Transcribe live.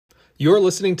You're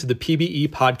listening to the PBE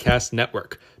Podcast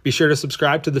Network. Be sure to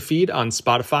subscribe to the feed on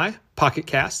Spotify, Pocket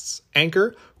Casts,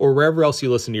 Anchor, or wherever else you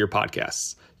listen to your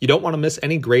podcasts. You don't want to miss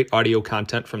any great audio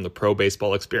content from the pro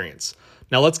baseball experience.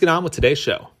 Now let's get on with today's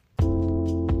show.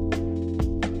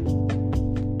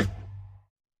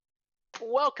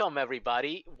 Welcome,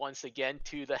 everybody, once again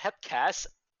to the Hepcast.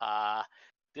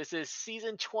 This is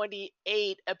season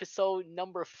 28, episode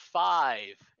number 5,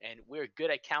 and we're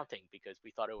good at counting because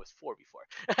we thought it was 4 before.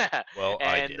 Well,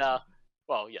 I did.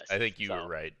 Well, yes. I think you were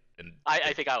right, and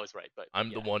I think I was right, but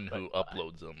I'm the one who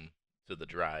uploads them to the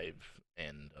drive,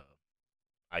 and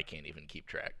I can't even keep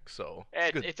track. So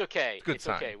it's okay. It's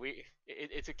okay.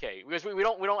 It's okay because we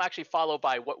don't actually follow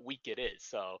by what week it is.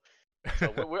 So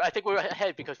I think we're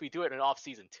ahead because we do it in off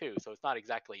season too. So it's not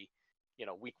exactly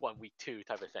week 1, week 2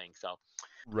 type of thing. So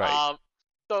right.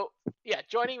 So yeah,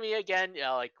 joining me again,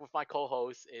 like with my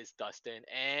co-host is Dustin,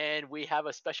 and we have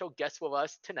a special guest with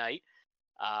us tonight,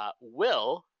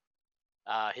 Will.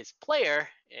 His player,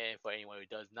 and for anyone who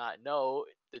does not know,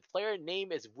 the player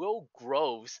name is Will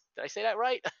Groves. Did I say that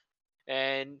right?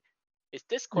 And his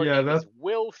Discord name is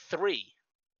Will3.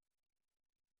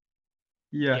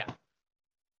 Yeah.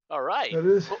 All right. That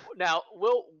is. Now,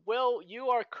 Will, you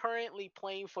are currently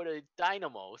playing for the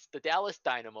Dynamos, the Dallas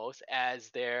Dynamos, as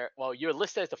you're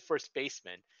listed as the first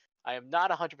baseman. I am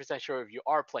not 100% sure if you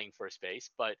are playing first base,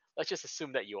 but let's just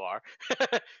assume that you are.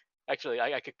 Actually,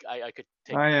 I could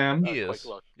take a quick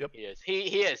look. Yep. He is. He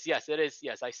is. Yes, it is.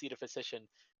 Yes, I see the position.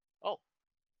 Oh,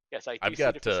 yes, I do see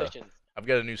the position. I've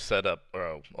got a new setup.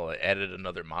 I added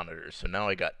another monitor, so now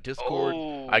I got Discord,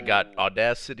 I got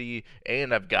Audacity,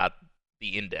 and I've got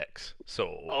the Index.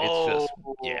 So it's just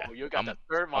you got the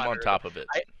third monitor. I'm on top of it.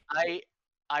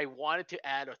 I wanted to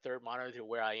add a third monitor to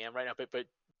where I am right now, but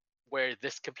where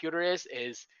this computer is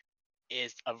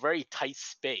a very tight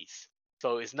space.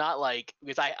 So it's not like,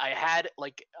 because I had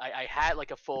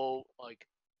a full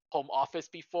home office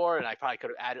before, and I probably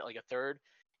could have added like a third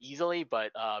easily,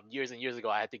 but years and years ago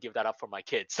I had to give that up for my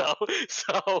kids. I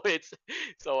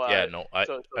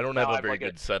don't have a very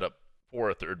good setup for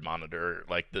a third monitor.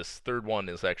 Like, this third one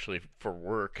is actually for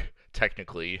work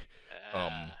technically,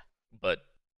 but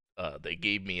they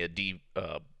gave me a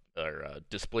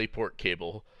DisplayPort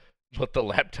cable, but the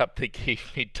laptop they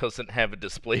gave me doesn't have a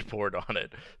DisplayPort on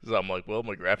it. So I'm like, well,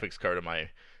 my graphics card on my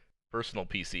personal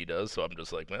PC does, so I'm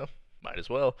just like, well, might as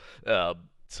well.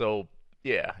 So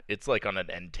yeah, it's like on an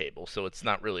end table, so it's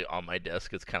not really on my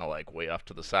desk. It's kind of like way off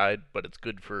to the side, but it's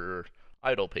good for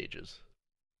idle pages.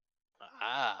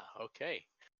 Okay,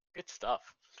 good stuff.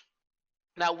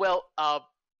 Now,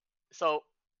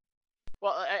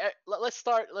 let's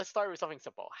start with something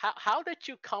simple. How did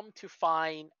you come to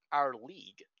find our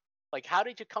league? Like, how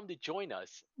did you come to join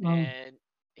us? And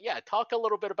yeah, talk a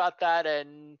little bit about that,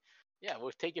 and yeah,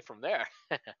 we'll take it from there.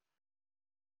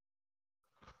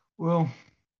 Well,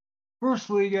 first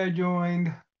league I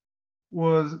joined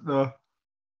was the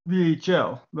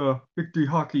VHL, the Victory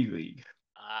Hockey League.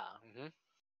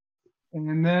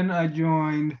 And then I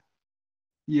joined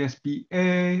the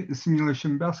SBA, the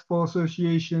Simulation Basketball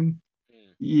Association,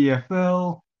 the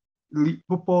EFL, Elite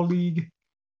Football League,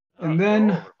 and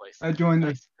then I joined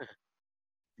the.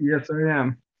 Yes, I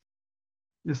am.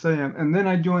 And then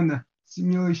I joined the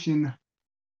Simulation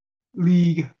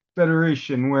League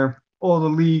Federation, where all the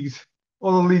leagues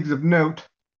of note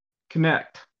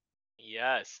connect.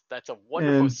 Yes, that's a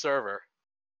wonderful server.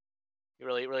 You're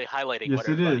really highlighting what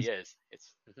everybody is.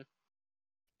 It's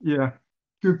yeah,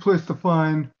 good place to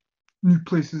find new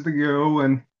places to go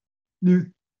and new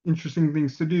interesting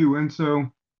things to do. And so,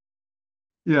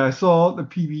 yeah, I saw the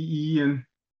PBE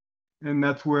and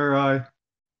that's where I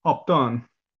hopped on.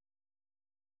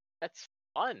 That's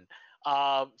fun.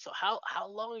 So how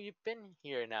long have you been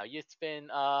here now? It's been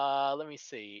let me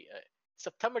see,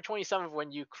 September 27th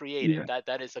when you created.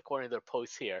 That is according to the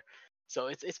post here. So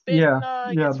it's been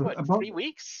I guess about 3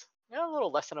 weeks? Yeah, a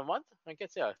little less than a month. I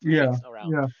guess 3 weeks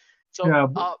around. Yeah. So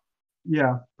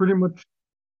pretty much.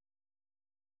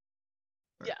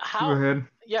 Yeah. Go ahead.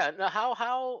 Yeah. Now,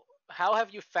 how have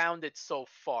you found it so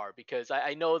far? Because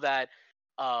I know that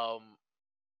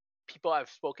people I've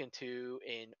spoken to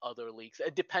in other leagues,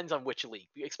 it depends on which league,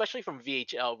 especially from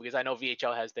VHL, because I know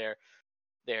VHL has their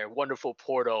wonderful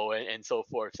portal and so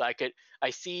forth. So I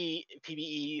see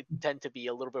PBE tend to be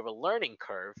a little bit of a learning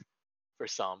curve for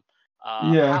some.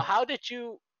 How did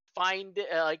you find it?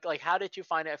 How did you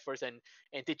find it at first, and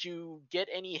did you get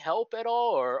any help at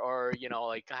all, or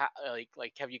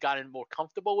have you gotten more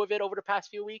comfortable with it over the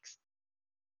past few weeks?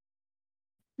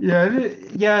 Yeah,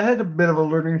 I had a bit of a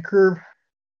learning curve.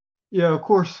 Yeah, of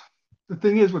course. The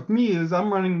thing is with me is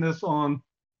I'm running this on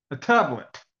a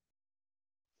tablet.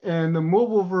 and the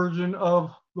mobile version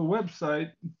of the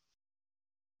website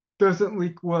doesn't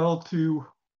link well to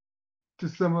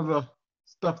some of the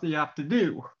stuff that you have to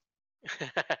do.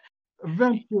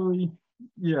 Eventually,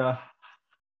 yeah.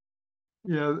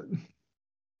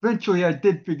 Eventually, I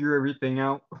did figure everything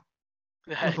out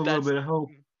with a little bit of help.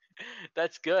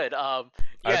 That's good. I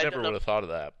never would have thought of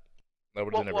that. I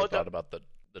would have never thought about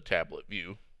the tablet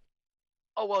view.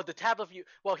 Oh well, the tablet view.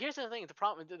 Well, here's the thing.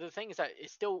 The thing is that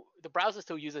the browser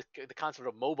still uses the concept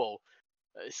of mobile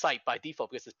site by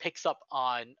default because it picks up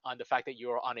on the fact that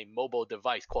you're on a mobile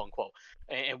device, quote unquote.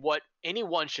 And what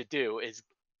anyone should do is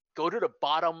go to the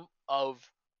bottom of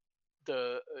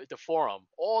the forum,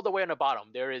 all the way on the bottom.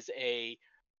 There is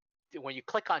when you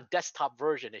click on desktop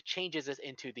version, it changes it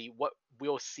into what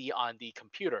we'll see on the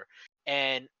computer,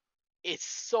 and it's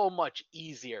so much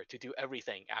easier to do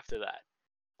everything after that.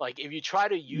 Like if you try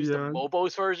to use the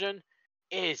mobiles version,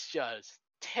 it's just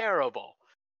terrible.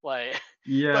 Like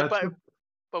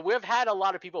but we've had a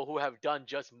lot of people who have done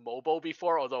just mobile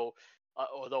before, although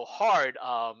hard.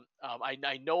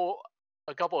 I know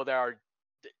a couple that are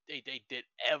they did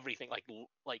everything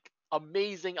like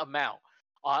amazing amount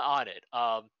on it.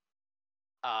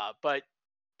 But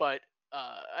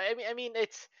I mean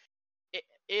it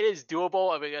is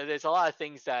doable. I mean, there's a lot of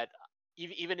things that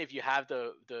even if you have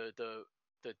the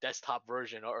desktop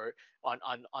version or on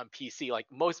PC, like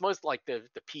most like the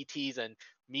PTs and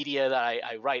media that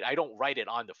I write, I don't write it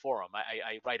on the forum.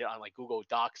 I write it on like Google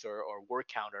Docs or Word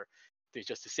Counter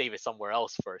just to save it somewhere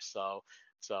else first.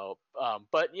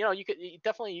 But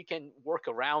you can work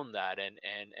around that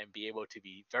and be able to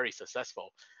be very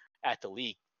successful at the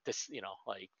league.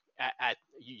 Like at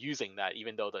using that,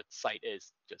 even though the site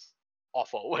is just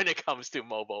awful when it comes to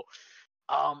mobile.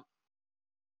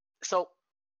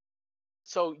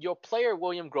 So your player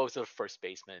William Groves is a first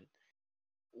baseman.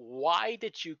 Why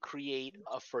did you create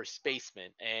a first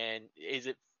baseman? And is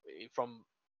it from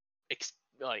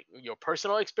like your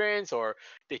personal experience, or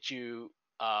did you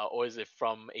or is it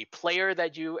from a player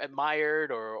that you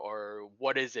admired, or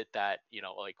what is it that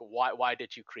like why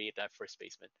did you create that first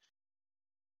baseman?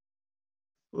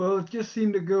 Well, it just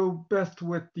seemed to go best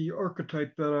with the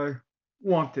archetype that I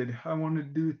wanted. I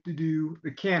wanted to do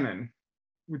the cannon,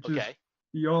 which is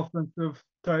the offensive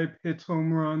type, hits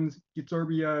home runs, gets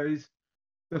RBIs,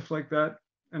 stuff like that.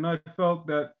 And I felt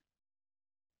that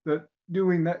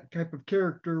doing that type of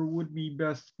character would be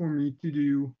best for me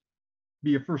to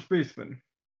be a first baseman.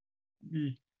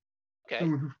 Be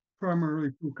someone who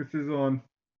primarily focuses on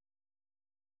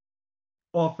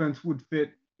offense would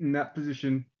fit in that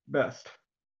position best.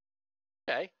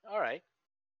 Okay, all right.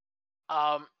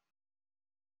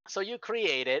 So you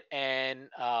create it, and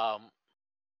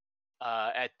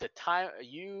at the time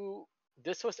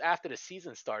this was after the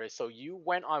season started, so you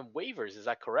went on waivers. Is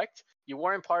that correct? You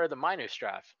weren't part of the minors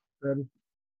draft,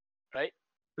 right?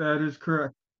 That is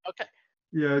correct. Okay.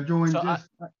 Yeah, joined just.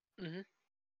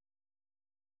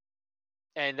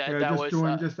 And that was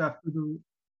joined just after the.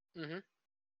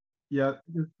 Yeah,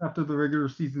 just after the regular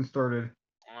season started.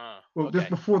 Just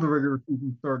before the regular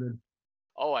season started.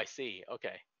 Oh, I see.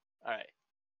 Okay. All right.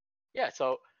 Yeah.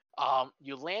 So,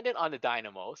 you landed on the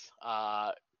Dynamos,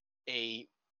 a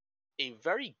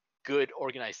very good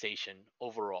organization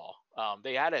overall.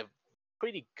 They had a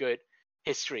pretty good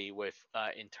history with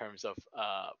in terms of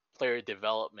player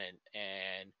development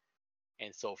and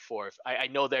so forth. I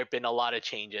know there have been a lot of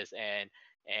changes and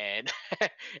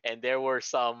and there were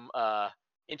some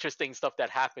interesting stuff that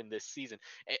happened this season.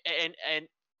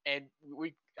 And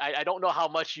I don't know how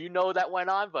much that went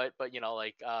on, but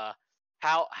like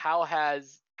how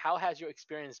has your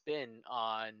experience been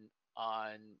on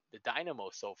the Dynamo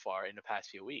so far in the past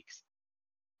few weeks?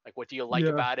 Like, what do you like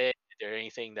about it? Is there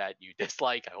anything that you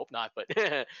dislike? I hope not, but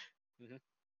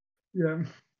Yeah,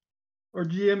 our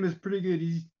GM is pretty good.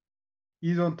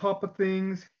 He's on top of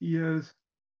things. He has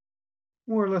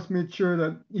more or less made sure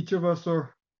that each of us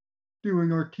are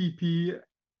doing our TP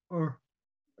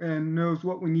and knows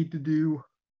what we need to do.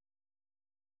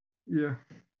 Yeah,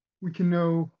 we can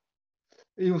know.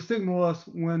 He'll signal us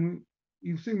when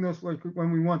like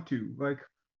when we want to, like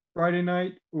Friday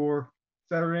night or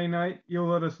Saturday night. He'll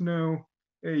let us know,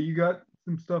 hey, you got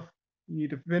some stuff you need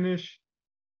to finish,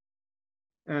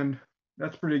 and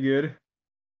that's pretty good.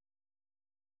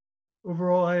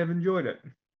 Overall, I have enjoyed it.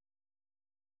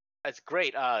 That's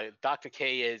great. Dr.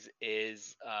 K is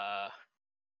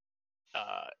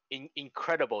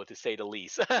incredible to say the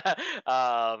least.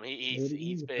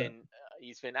 He's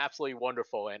been absolutely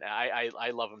wonderful, and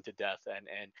I love him to death.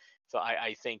 And so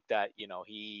I think that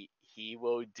he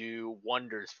will do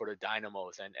wonders for the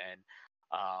Dynamos, and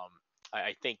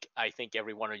I think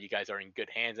every one of you guys are in good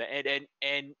hands,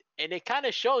 and it kind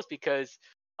of shows because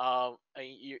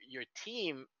your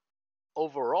team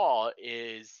overall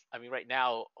is, I mean, right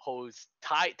now holds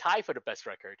tie for the best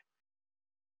record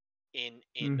in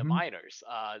the minors,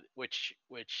 which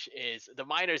is the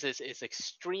minors is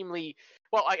extremely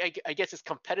well. I guess it's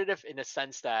competitive in the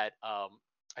sense that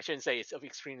I shouldn't say it's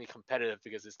extremely competitive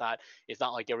because it's not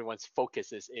like everyone's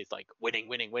focus is like winning,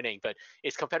 but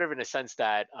it's competitive in the sense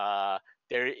that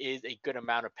there is a good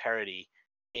amount of parity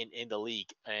in the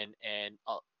league, and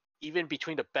even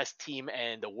between the best team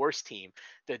and the worst team,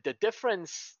 the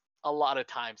difference a lot of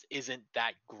times isn't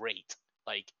that great,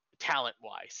 like talent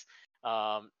wise.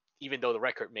 Even though the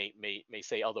record may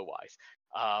say otherwise.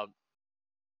 I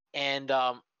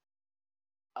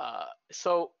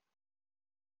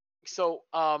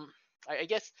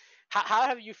guess how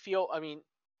have you feel? I mean,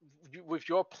 with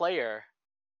your player,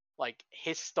 like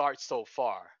his start so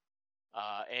far,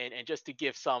 and just to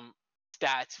give some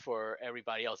stats for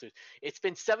everybody else, it's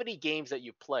been 70 games that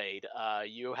you played.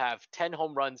 You have 10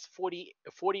 home runs, 40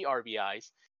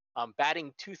 RBIs,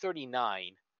 batting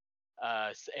 239,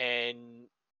 and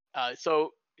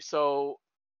so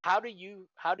how do you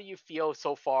feel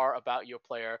so far about your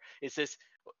player? Is this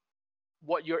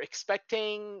what you're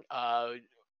expecting?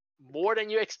 More than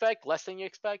you expect? Less than you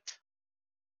expect?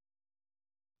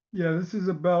 Yeah, this is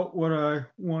about what I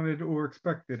wanted or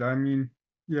expected. I mean,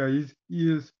 yeah,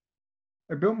 he is.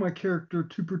 I built my character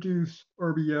to produce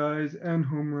RBIs and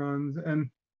home runs and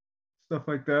stuff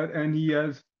like that, and he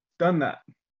has done that.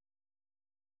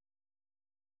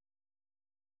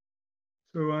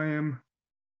 So I am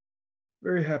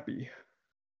very happy.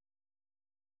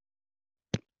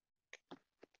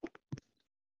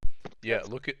 Yeah,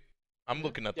 I'm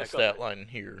looking at the stat line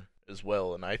here as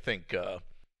well, and I think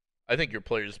your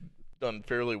player's done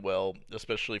fairly well,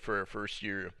 especially for a first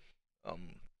year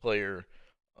player.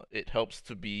 It helps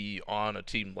to be on a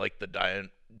team like the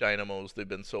Dynamos. They've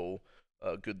been so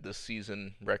good this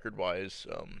season record wise.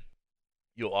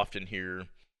 You'll often hear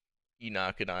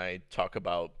Enoch and I talk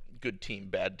about good team,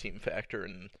 bad team factor,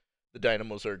 and the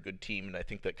Dynamos are a good team, and I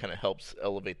think that kind of helps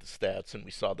elevate the stats, and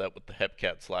we saw that with the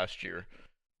Hepcats last year.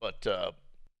 But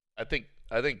I think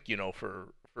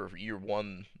for year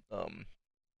one,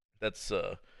 that's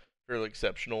fairly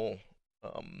exceptional.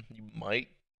 You might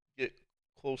get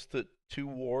close to 2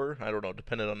 WAR. I don't know,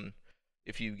 depending on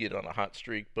if you get on a hot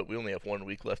streak. But we only have 1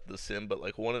 week left of the sim. But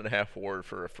like 1.5 WAR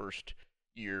for a first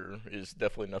year is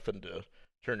definitely nothing to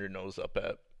turn your nose up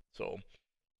at. So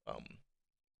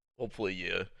hopefully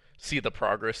you see the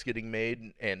progress getting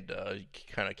made and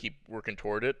kind of keep working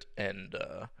toward it, and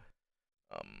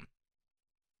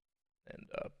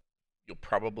you'll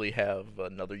probably have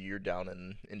another year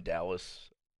down in Dallas.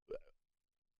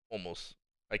 Almost,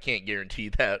 I can't guarantee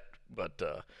that, but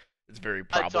it's very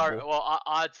probable.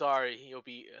 Odds are he'll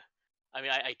be. I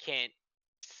mean, I can't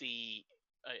see.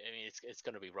 I mean, it's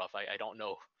going to be rough. I don't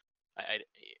know.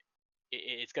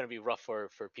 It's going to be rough for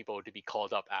people to be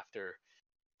called up after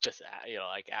just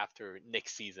like after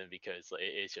next season, because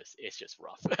it's just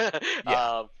rough.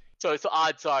 Yeah. So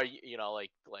odds are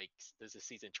like this is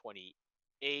season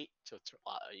 28, so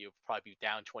you'll probably be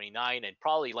down 29 and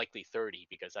probably likely 30,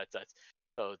 because that's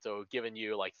so giving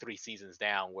you like 3 seasons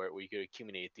down where you could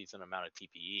accumulate a decent amount of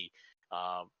TPE.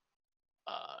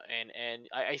 And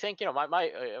I think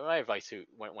my advice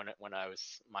when I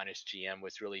was minus GM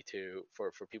was really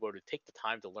for people to take the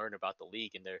time to learn about the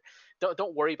league, and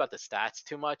don't worry about the stats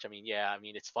too much. I mean,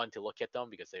 it's fun to look at them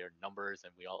because they are numbers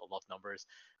and we all love numbers.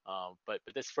 But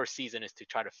this first season is to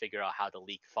try to figure out how the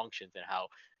league functions and how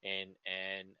and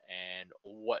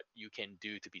what you can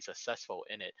do to be successful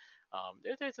in it.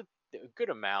 There's a good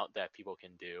amount that people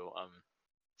can do.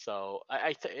 So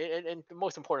and the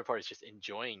most important part is just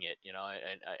enjoying it, and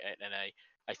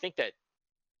I think that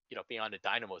being on the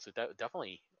Dynamos would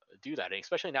definitely do that, and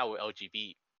especially now with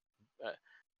LGB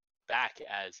back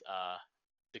as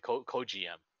the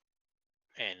co-GM,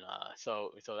 and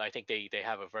so I think they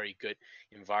have a very good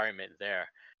environment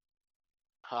there.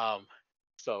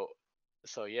 So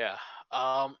yeah.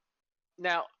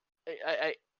 Now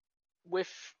I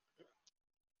with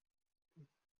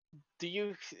do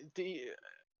you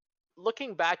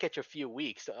looking back at your few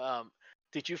weeks,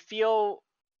 did you feel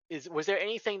was there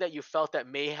anything that you felt that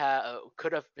may have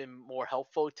could have been more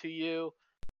helpful to you,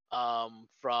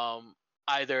 from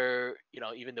either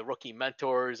even the rookie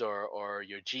mentors or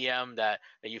your GM, that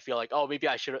you feel like, oh, maybe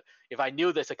I should, if I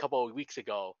knew this a couple of weeks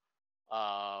ago,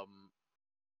 not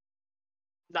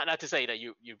to say that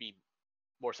you'd be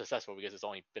more successful, because it's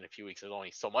only been a few weeks. There's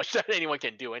only so much that anyone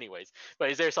can do anyways.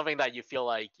 But is there something that you feel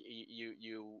like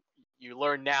you you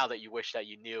learn now that you wish that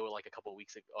you knew like a couple of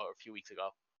weeks ago or a few weeks ago?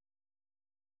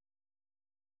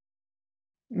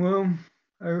 Well,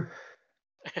 I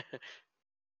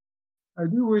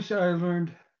do wish I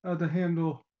learned how to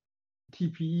handle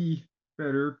TPE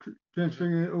better,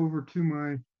 transferring it over to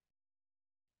my.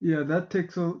 Yeah, that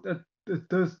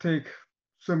does take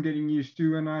some getting used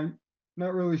to, and I'm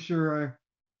not really sure I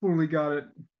fully got it.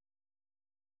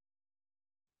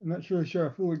 I'm not really sure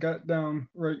I fully got it down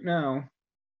right now,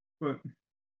 but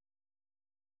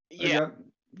I got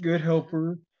good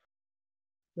helpers,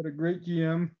 got a great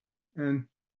GM, and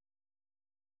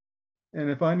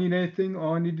if I need anything,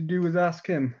 all I need to do is ask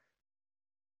him.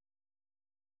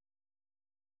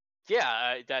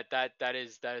 Yeah, that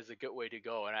is a good way to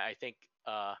go, and I think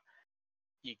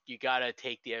you gotta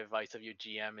take the advice of your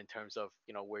GM in terms of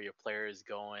where your player is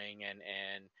going and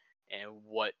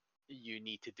what you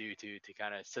need to do to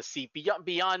kind of succeed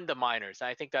beyond the minors. And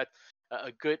I think that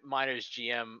a good minors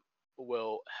GM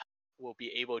will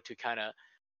be able to kind of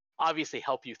obviously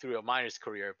help you through a minors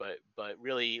career, but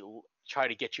really try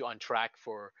to get you on track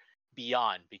for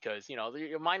beyond, because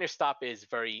your minor stop is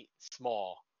very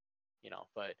small,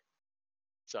 but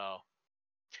so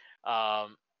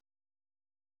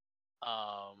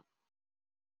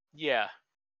yeah.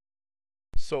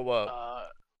 So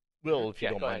Will, if you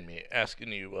don't mind me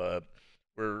asking you,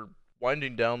 we're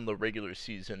winding down the regular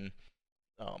season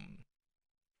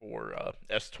for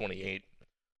S28.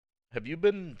 Have you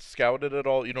been scouted at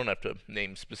all? You don't have to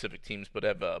name specific teams, but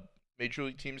have major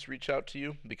league teams reach out to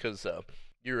you? Because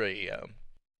you're a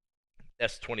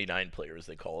S29 player, as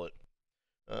they call it.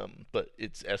 But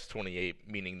it's S28,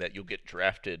 meaning that you'll get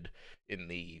drafted in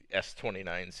the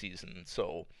S29 season.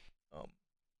 So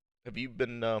have you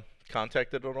been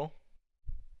contacted at all?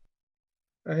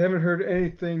 I haven't heard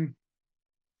anything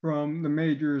from the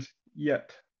majors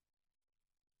yet.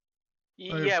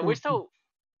 Yeah, we're still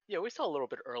a little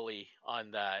bit early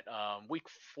on that. Week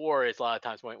 4 is a lot of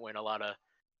times when a lot of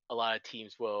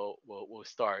teams will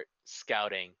start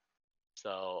scouting.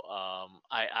 So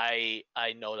I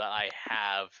know that I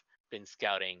have been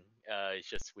scouting. It's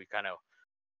just we kind of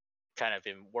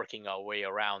been working our way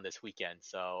around this weekend.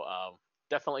 So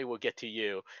definitely we'll get to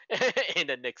you in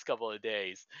the next couple of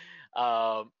days.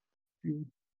 Yeah,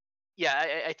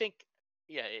 I think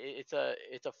it's a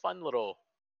fun little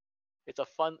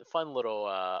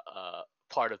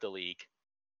part of the league.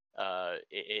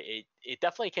 It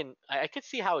definitely can. I could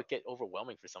see how it get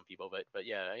overwhelming for some people, but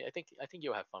yeah, I think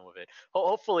you'll have fun with it.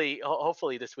 Hopefully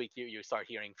this week you start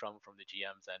hearing from the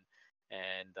GMs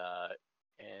and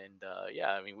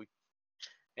yeah, I mean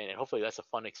and hopefully that's a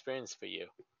fun experience for you.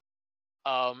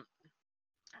 How?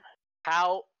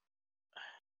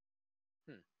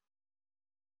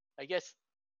 I guess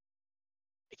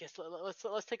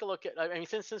let's take a look at. I mean,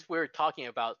 since we're talking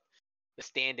about the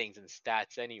standings and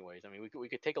stats, anyways. I mean, we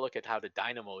could take a look at how the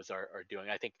Dynamos are doing.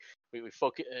 I think we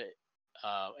focus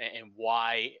and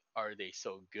why are they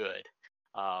so good?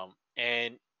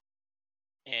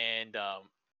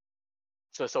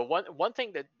 So one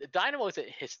thing that the Dynamos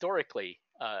historically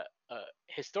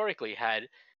had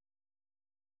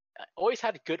always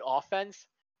had good offense,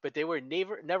 but they were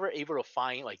never able to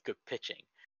find like good pitching.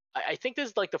 I think this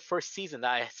is like the first season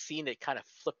that I've seen it kind of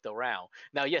flipped around.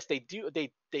 Now, yes, they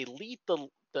lead the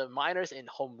minors in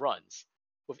home runs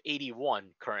with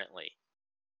 81 currently.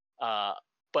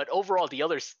 But overall, the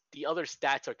other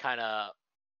stats are kind of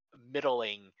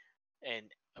middling,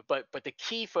 but the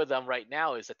key for them right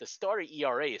now is that the starter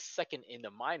ERA is second in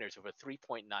the minors with a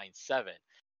 3.97,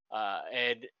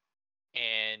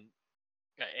 and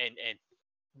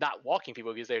not walking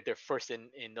people because they're first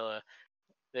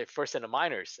in the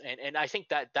minors, and I think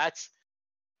that's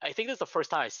this is the first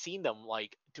time I've seen them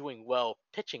like doing well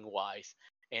pitching wise,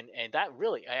 and that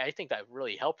really I think that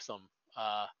really helps them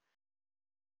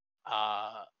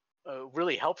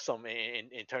really helps them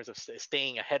in terms of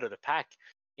staying ahead of the pack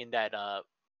in that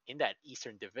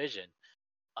Eastern Division.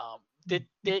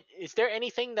 Is there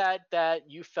anything that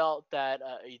you felt that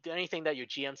anything that your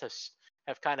GMs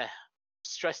have kind of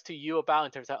stressed to you about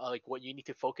in terms of like what you need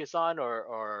to focus on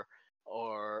or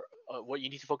what you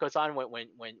need to focus on when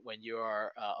you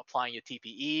are applying your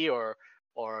TPE, or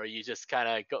are you just kind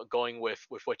of going with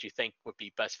what you think would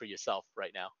be best for yourself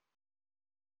right now?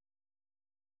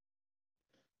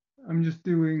 I'm just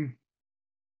doing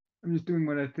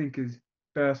what I think is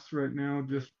best right now.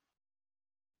 Just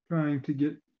trying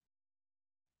to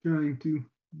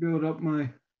build up my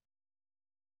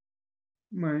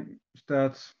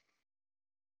stats,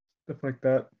 stuff like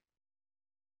that.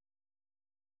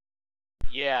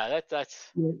 Yeah, that's.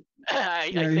 Yeah,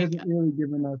 he hasn't really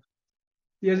given us.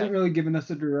 He hasn't really given us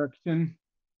a direction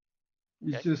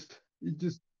It's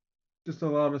just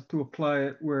allowed us to apply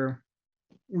it where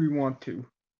we want to.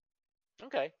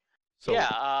 Okay. So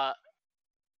yeah.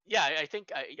 Yeah, I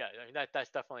think I mean that's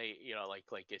definitely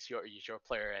like it's your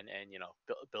player and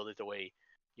build it the way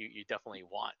you definitely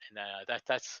want, and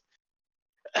that's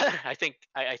I think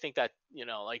that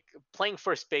like playing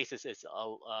first base is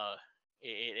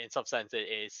in some sense it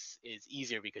is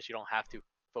easier because you don't have to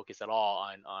focus at all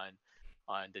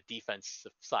on the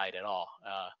defensive side at all,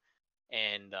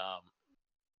 and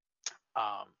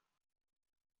um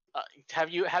have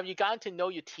you gotten to know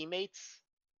your teammates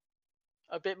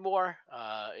a bit more?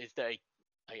 Is there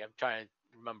I'm trying to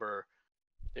remember.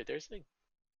 There's I'm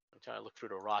trying to look through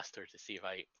the roster to see if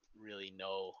I really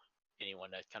know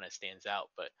anyone that kind of stands out.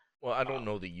 But well, I don't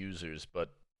know the users, but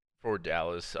for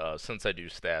Dallas, since I do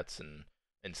stats and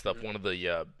stuff, Mhm. one of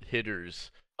the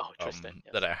hitters Tristan,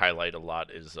 yes. that I highlight a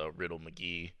lot is Riddle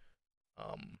McGee.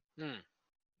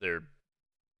 They're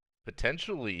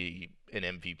potentially an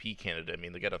MVP candidate. I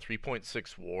mean, they got a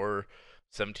 3.6 WAR,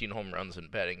 17 home runs,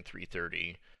 and batting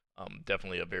 330.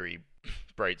 Definitely a very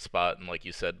bright spot, and like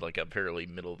you said, like a fairly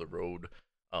middle of the road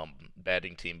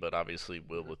batting team. But obviously,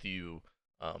 with you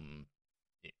and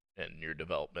your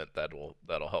development, that'll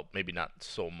help. Maybe not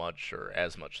so much or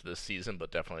as much this season,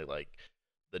 but definitely like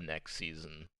the next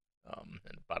season. And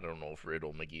I don't know if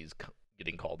Riddle McGee's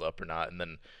getting called up or not. And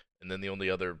then the only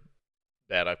other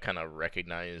that I've kind of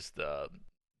recognized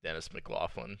Dennis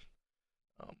McLaughlin.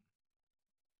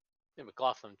 Yeah,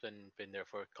 McLaughlin's been there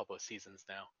for a couple of seasons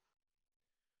now.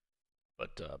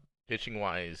 But pitching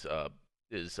wise,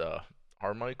 is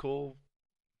Armichael?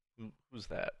 Who's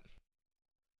that?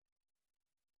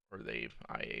 Or are they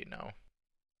IA now?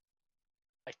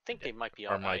 I think they might be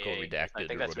Armichael IA. redacted. I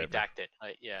think that's whatever. redacted.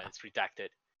 Yeah, it's redacted.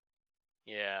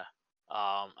 Yeah.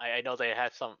 I know they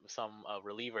had some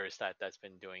relievers that's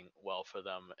been doing well for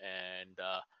them, and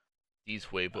These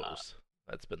Huevos.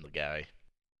 That's been the guy.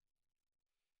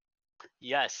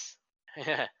 Yes,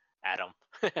 Adam.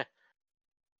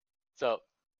 So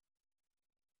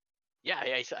yeah,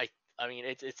 I mean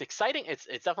it's exciting. It's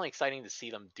definitely exciting to see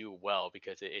them do well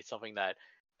because it's something that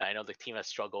I know the team has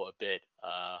struggled a bit.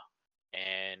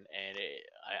 And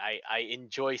I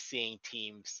enjoy seeing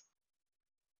teams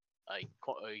like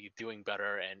doing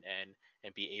better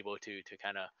and be able to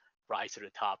kind of rise to the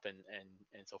top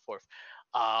and so forth.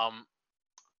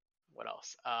 What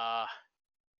else?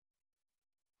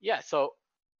 Yeah. So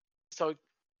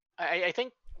I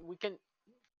think we can.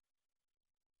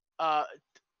 Uh,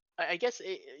 I guess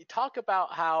talk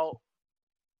about how,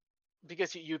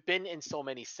 because you've been in so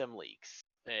many sim leagues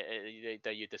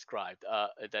that you described,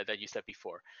 that you said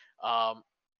before.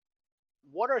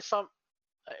 What are some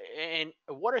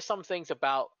what are some things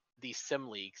about these sim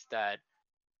leagues that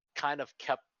kind of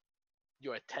kept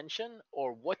your attention,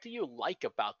 or what do you like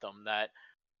about them that,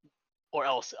 or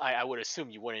else I would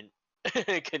assume you wouldn't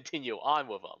continue on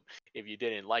with them if you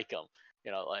didn't like them.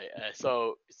 Like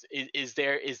so is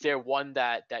there one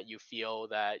that you feel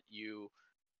that you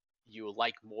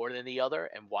like more than the other,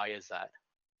 and why is that?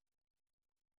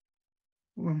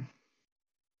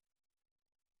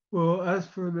 Well, as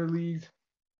for the leagues,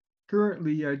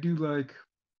 currently I do like,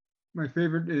 my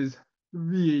favorite is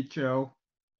VHL.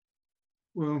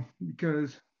 Well,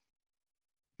 because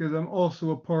I'm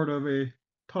also a part of a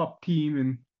top team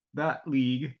in that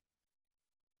league,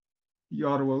 the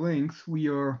Ottawa Lynx. We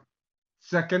are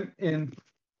second in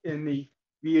the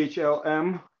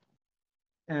VHLM,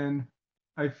 and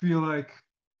I feel like,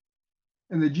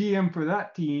 and the GM for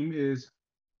that team is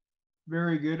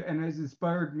very good and has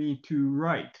inspired me to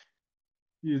write.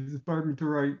 He has inspired me to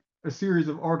write a series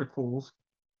of articles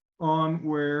on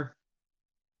where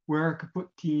I could put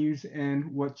teams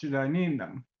and what should I name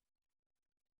them.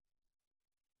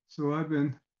 So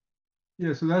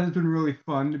so that has been really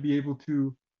fun to be able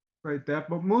to write that.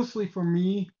 But mostly for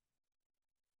me,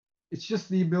 it's just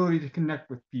the ability to connect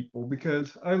with people,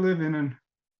 because I live in an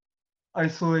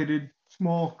isolated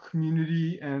small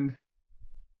community and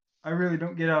I really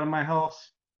don't get out of my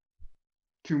house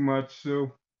too much.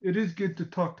 So it is good to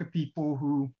talk to people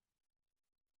who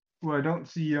I don't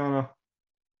see on a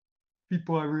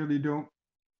people I really don't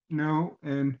know,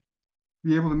 and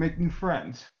be able to make new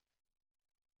friends.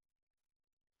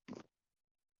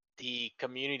 The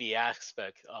community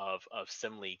aspect of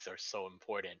sim leagues are so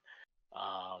important.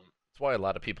 That's why a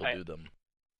lot of people do them.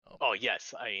 Oh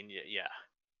yes, I mean yeah.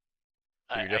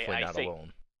 So you're definitely I not think,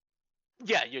 alone.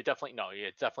 Yeah, you're definitely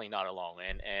not alone,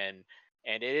 and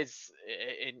it is,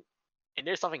 and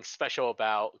there's something special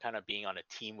about kind of being on a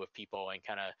team with people and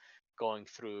kind of going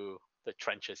through the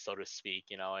trenches, so to speak,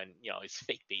 and it's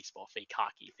fake baseball, fake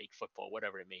hockey, fake football,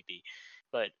 whatever it may be,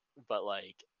 but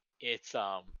like it's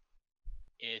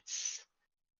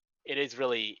it is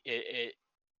really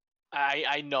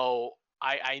I know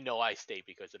I stay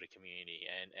because of the community,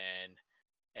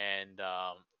 and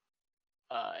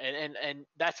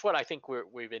that's what I think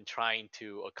we've been trying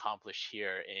to accomplish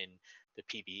here in the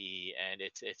PBE, and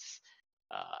it's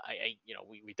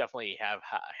we definitely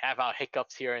have our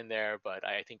hiccups here and there, but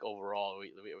I think overall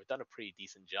we've done a pretty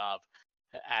decent job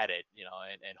at it,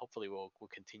 and hopefully we'll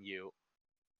continue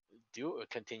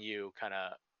kind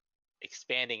of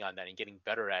expanding on that and getting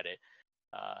better at it.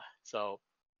 So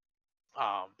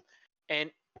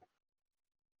and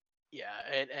yeah,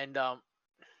 and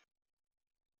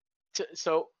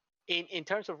so in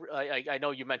terms of I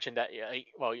know you mentioned that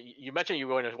well, you mentioned you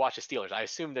were going to watch the Steelers. I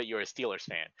assume that you're a Steelers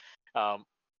fan.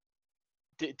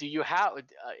 Do you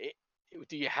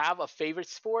have a favorite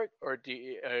sport, or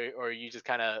or you just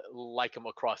kind of like them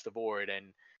across the board,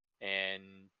 and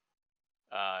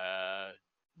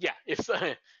yeah, it's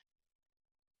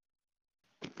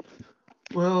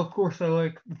Well, of course, I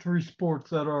like the three sports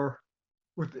that are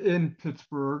within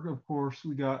Pittsburgh. Of course,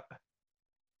 we got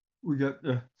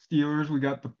the Steelers, we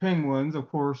got the Penguins, of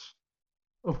course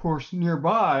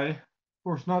nearby, of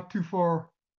course not too far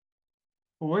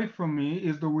away from me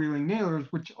is the Wheeling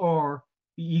Nailers, which are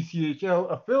the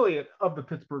ECHL affiliate of the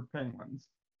Pittsburgh Penguins.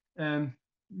 And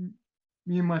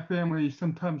me and my family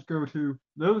sometimes go to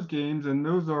those games, and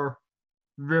those are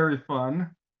very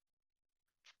fun.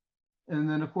 And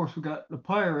then of course we got the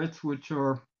Pirates, which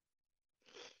are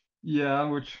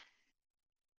which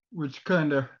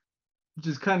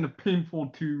is kind of painful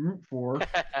to root for.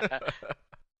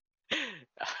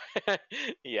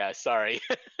 Yeah, sorry.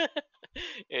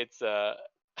 It's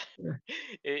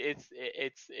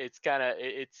it's kind of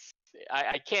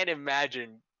I can't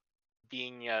imagine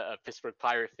being a Pittsburgh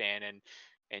Pirate fan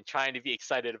and trying to be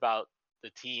excited about the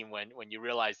team when you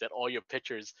realize that all your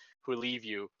pitchers who leave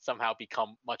you somehow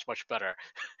become much better,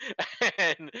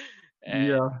 and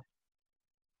yeah,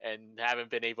 and haven't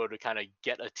been able to kind of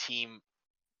get a team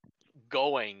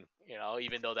going,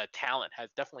 even though that talent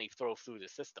has definitely thrown through the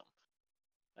system.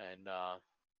 And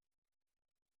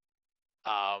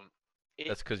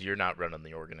that's because you're not running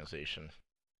the organization,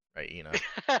 right, Enoch?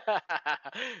 No,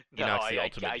 Enoch's the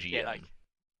ultimate GM.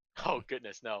 Oh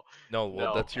goodness, no. No,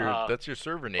 well, No, that's your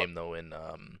server name though. In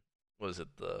is it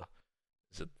the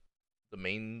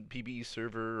main PBE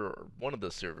server or one of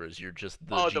the servers? You're just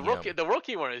the GM. the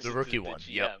rookie one is the rookie the one.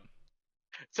 GM. Yep.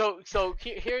 So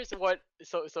here's what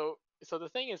so the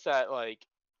thing is that like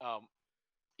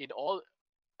in all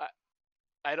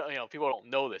I don't people don't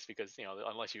know this because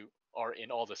unless you are in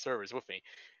all the servers with me,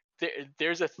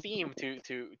 there's a theme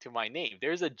to my name.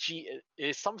 There's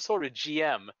is some sort of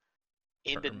GM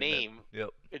in the name,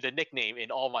 the nickname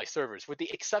in all my servers, with the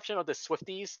exception of the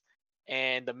Swifties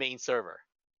and the main server.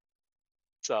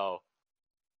 So,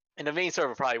 and the main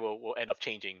server probably will end up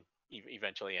changing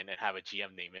eventually and have a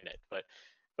GM name in it. But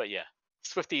yeah,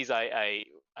 Swifties, I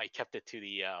kept it to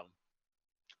the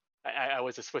I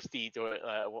was a Swiftie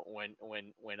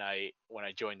when I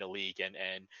joined the league, and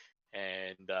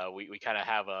we kind of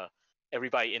have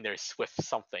everybody in there Swift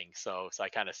something, so I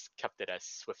kind of kept it as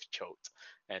Swift Choate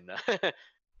and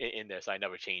in there, so I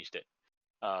never changed it.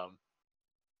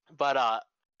 But I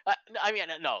mean,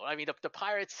 no, I mean the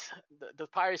Pirates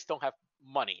don't have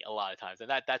money a lot of times,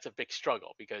 and that's a big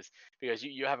struggle because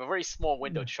you have a very small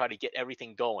window to try to get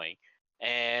everything going,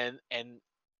 and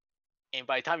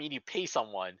by the time you need to pay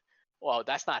someone, well,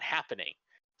 that's not happening.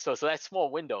 So that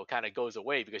small window kind of goes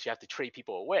away because you have to trade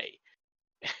people away,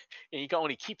 and you can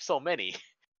only keep so many,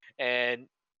 and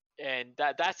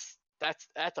that's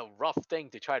a rough thing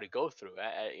to try to go through.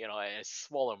 A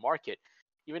smaller market,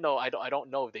 even though I don't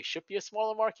know if they should be a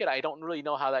smaller market. I don't really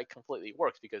know how that completely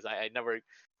works because I never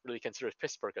really considered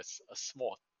Pittsburgh a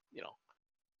small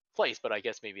place, but I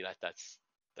guess maybe that's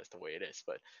the way it is.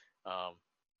 But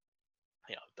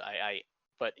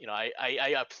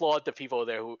I applaud the people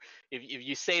there who, if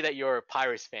you say that you're a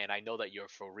Pirates fan, I know that you're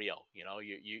for real.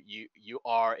 You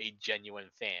are a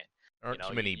genuine fan. Aren't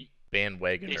too many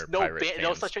bandwagoner there's Pirate fans.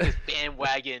 No such thing as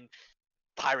bandwagon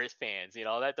Pirates fans.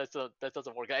 That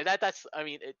doesn't work. That's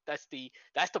the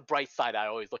bright side I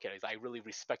always look at. Is I really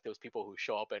respect those people who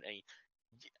show up and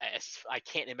I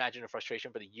can't imagine the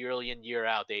frustration, but year in, year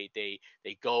out, they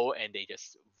go and they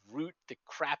just root the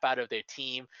crap out of their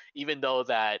team, even though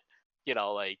that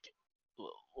I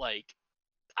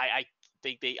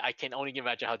can only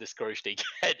imagine how discouraged they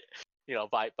get,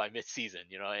 by mid-season,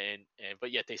 and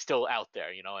but yet they still out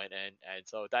there, and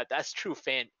so that's true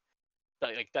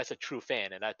like that's a true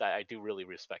fan, and that I do really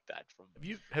respect that from.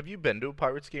 Have you been to a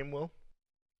Pirates game, Will?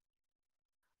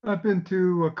 I've been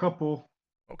to a couple.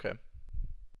 Okay.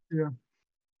 Yeah.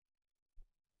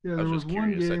 Yeah, there was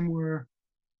one game where.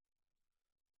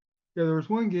 Yeah, there was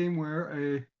one game where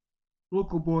a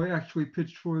local boy actually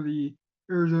pitched for the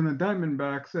Arizona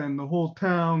Diamondbacks, and the whole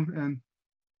town and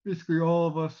basically all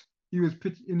of us. He was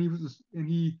pitched, and he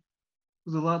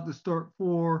was allowed to start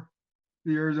for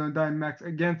the Arizona Diamondbacks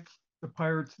against the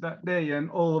Pirates that day, and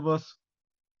all of us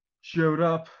showed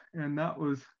up, and that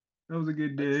was a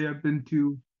good day. I've been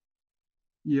to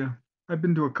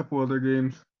a couple other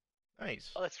games.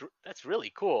 Nice. Oh, that's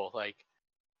really cool. Like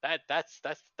that's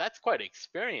quite an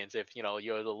experience if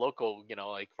you're the local,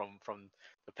 like from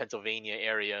the Pennsylvania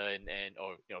area and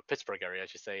or Pittsburgh area I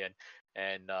should say,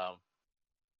 and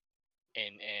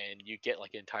you get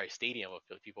like an entire stadium of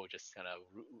people just kind of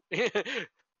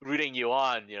rooting you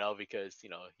on, because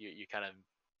you kind of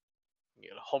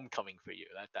homecoming for you.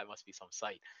 That must be some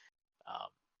sight.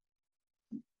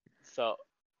 So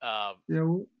Yeah,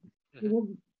 well,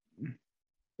 mhm.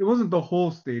 it wasn't the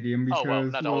whole stadium because well,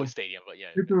 not the whole stadium, but yeah,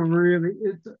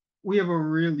 we have a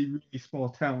really small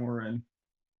town we're in,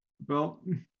 about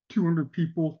 200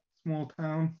 people, small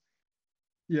town.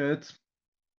 Yeah, it's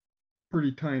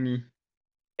pretty tiny.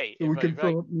 Hey, so we could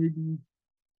fill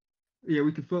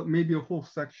up maybe a whole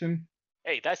section.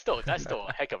 Hey, that's still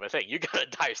a heck of a thing. You got an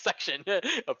entire section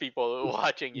of people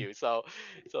watching you, so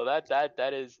that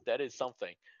is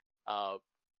something.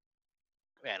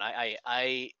 Man,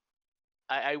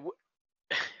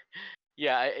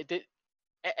 yeah, I did.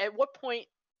 At what point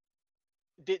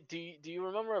do you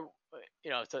remember?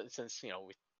 Since since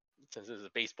this is a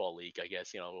baseball league, I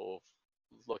guess we'll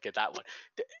look at that one.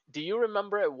 Do you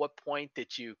remember at what point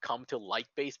did you come to like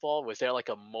baseball? Was there like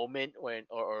a moment when,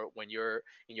 or when you're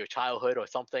in your childhood or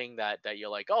something that you're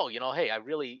like, oh, hey, I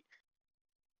really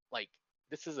like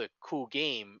this is a cool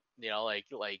game. Like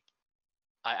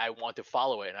I want to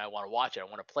follow it and I want to watch it. I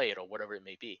want to play it or whatever it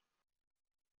may be.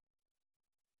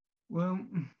 Well,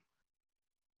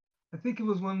 I think it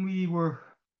was when we were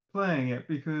playing it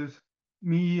because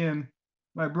me and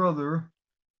my brother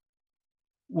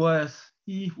Wes,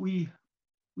 we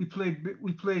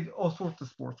played all sorts of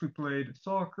sports. We played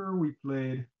soccer, we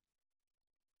played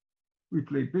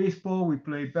baseball, we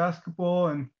played basketball,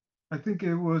 and I think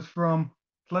it was from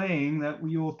playing that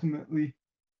we ultimately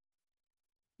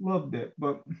loved it.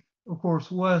 But of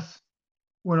course, Wes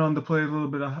went on to play a little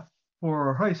bit for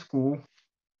our high school,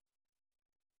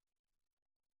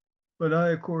 but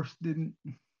I, of course, didn't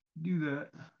do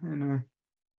that, and I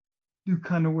do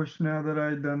kind of wish now that I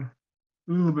had done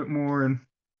a little bit more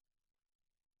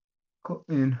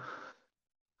in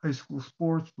high school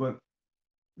sports, but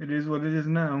it is what it is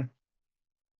now.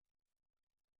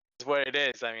 It's what it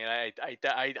is. I mean, I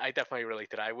definitely relate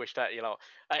to that. I wish that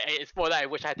it's more that I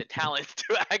wish I had the talent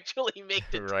to actually make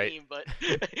the team, but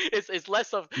it's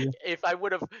less of if I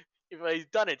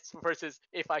done it versus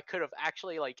if I could have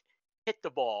actually like hit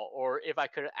the ball or if I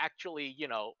could actually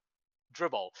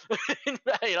dribble,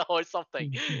 or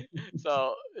something.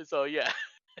 So yeah.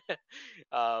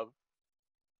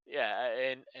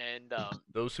 Yeah, and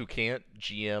those who can't,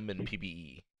 GM and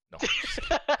PBE. No.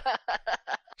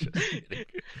 Just kidding.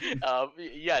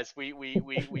 Yes, we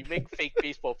make fake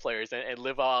baseball players and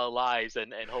live our lives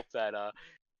and hope that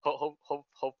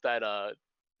hope that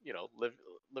live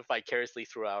vicariously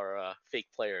through our fake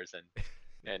players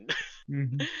and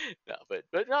mm-hmm. No, but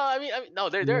no, I mean no,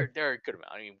 they're a good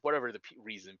amount. I mean, whatever the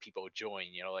reason people join,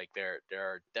 like there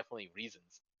are definitely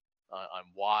reasons on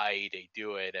why they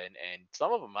do it, and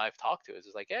some of them I've talked to is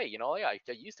just like, hey, I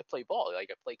used to play ball, like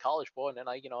I played college ball, and then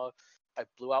I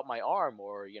blew out my arm,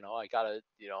 or I got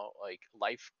like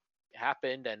life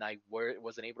happened and I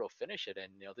wasn't able to finish it,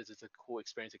 and this is a cool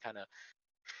experience to kind of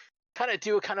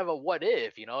do kind of a what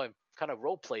if, and kind of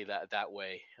role play that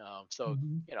way. So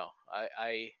mm-hmm.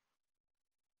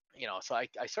 So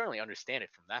I certainly understand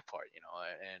it from that part,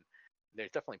 and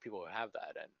there's definitely people who have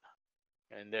that,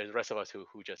 and there's the rest of us who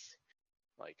just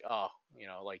like, oh,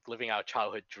 like living out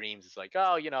childhood dreams is like,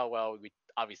 oh, well, we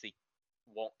obviously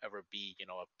won't ever be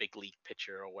a big league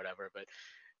pitcher or whatever, but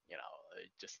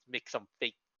just make some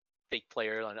fake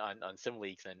player on sim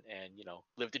leagues and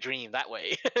live the dream that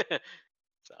way.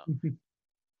 So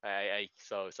I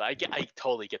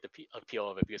totally get the appeal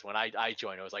of it, because when I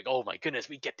joined, I was like, oh my goodness,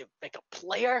 we get to make a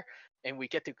player and we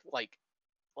get to like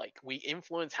we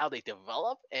influence how they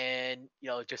develop, and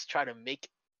just try to make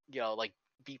like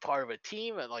be part of a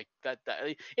team, and like that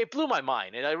it blew my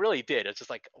mind, and I really did. It's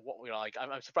just like like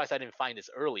I'm surprised I didn't find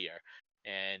this earlier,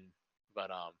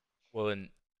 but well, and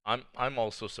I'm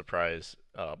also surprised,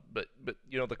 but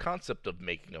the concept of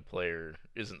making a player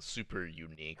isn't super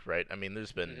unique, right? I mean,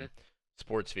 there's been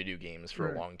sports video games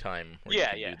for a long time where you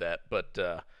can do that, but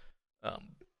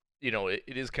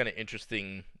it is kind of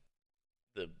interesting,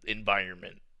 the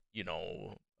environment.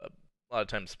 A lot of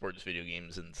times sports video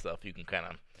games and stuff, you can kind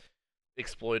of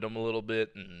exploit them a little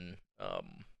bit, and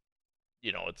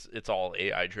it's all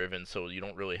AI driven, so you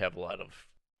don't really have a lot of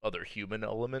other human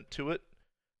element to it.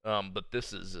 But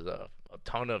this is a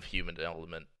ton of human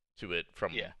element to it,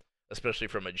 especially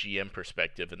from a GM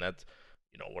perspective, and that's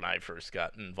when I first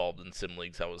got involved in sim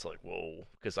leagues, I was like, whoa,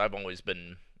 because I've always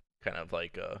been kind of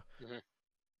like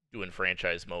doing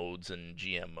franchise modes and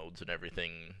GM modes and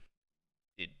everything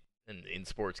in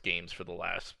sports games for the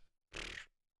last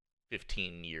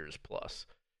 15 years plus.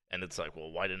 And it's like,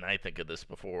 well, why didn't I think of this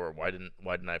before? Why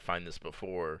didn't I find this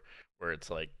before? Where it's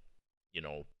like,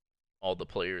 all the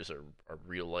players are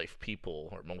real life people,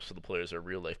 or most of the players are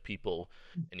real life people,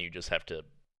 and you just have to,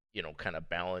 kind of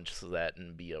balance that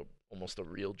and be almost a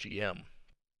real GM.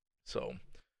 So,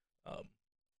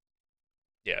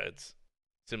 yeah,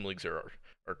 sim leagues are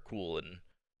cool, and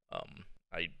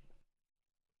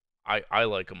I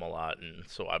like them a lot, and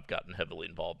so I've gotten heavily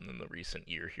involved in the recent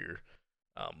year here.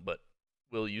 But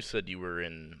Will, you said you were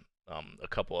in a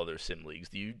couple other sim leagues.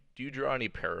 Do you draw any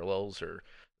parallels, or are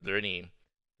there any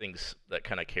things that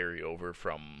kind of carry over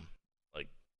from like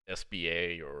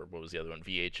SBA, or what was the other one,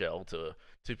 VHL to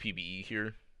PBE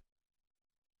here?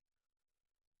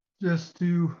 Just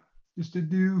to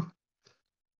do,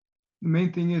 the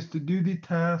main thing is to do the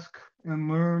task and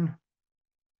learn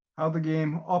how the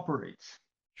game operates.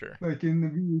 Sure. Like in the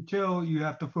VHL, you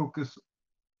have to focus.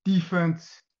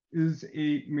 Defense is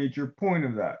a major point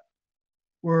of that.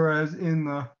 Whereas in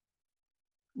the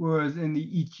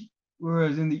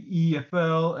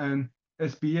EFL and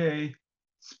SBA,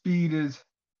 speed is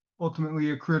ultimately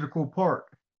a critical part.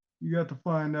 You got to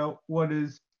find out what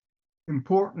is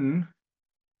important,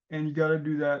 and you got to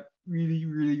do that really,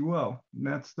 really well. And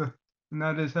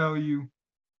that is how you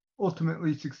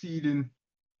ultimately succeed in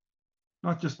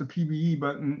not just the PBE,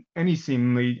 but in any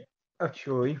sim league,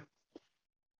 actually.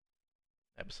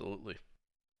 Absolutely.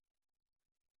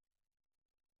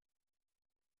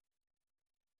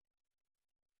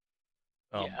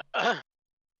 Yeah.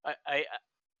 I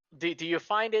do you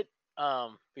find it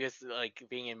because like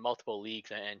being in multiple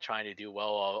leagues and trying to do well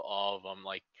all of them,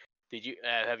 like did you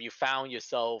have you found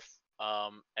yourself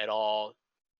at all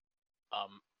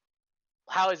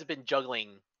how has it been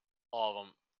juggling all of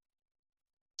them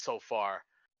so far?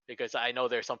 Because I know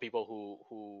there's some people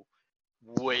who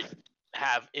would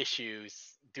have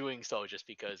issues doing so just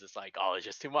because it's like, oh, it's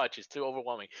just too much, it's too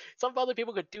overwhelming. Some other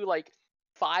people could do like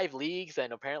 5 leagues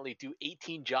and apparently do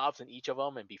 18 jobs in each of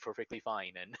them and be perfectly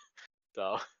fine. And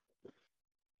so,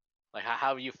 like, how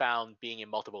have you found being in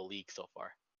multiple leagues so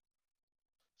far?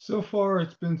 So far,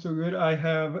 it's been so good. I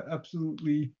have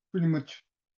absolutely pretty much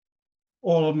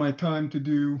all of my time to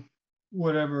do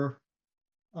whatever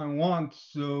I want.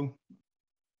 So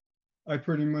I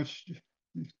pretty much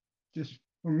just,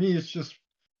 for me, it's just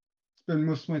spend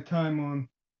most of my time on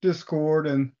Discord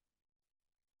and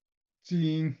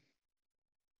seeing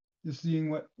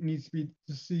what needs to be,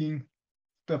 just seeing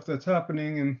stuff that's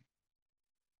happening, and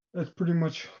that's pretty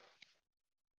much,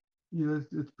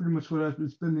 it's pretty much what I've been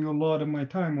spending a lot of my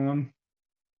time on.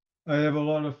 I have a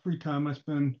lot of free time.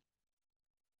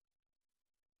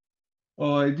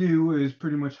 All I do is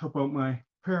pretty much help out my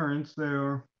parents. They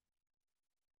are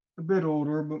a bit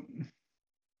older,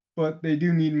 but they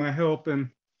do need my help,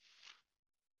 and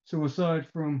so aside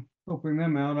from helping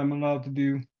them out, I'm allowed to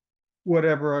do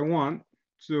whatever I want.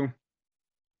 So,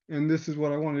 and this is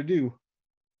what I want to do.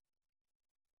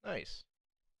 Nice.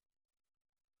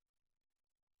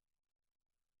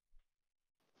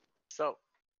 So,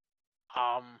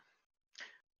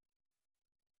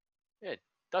 yeah,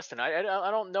 Dustin, I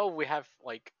don't know if we have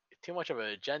like too much of an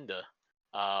agenda.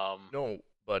 No,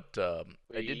 but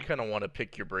I did kind of want to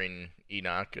pick your brain,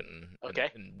 Enoch, and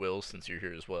Will, since you're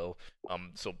here as well.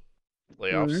 So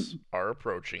playoffs are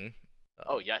approaching.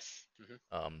 Oh yes.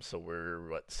 So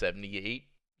we're 78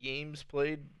 games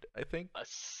played, I think.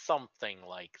 Something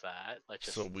like that.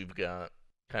 So we've got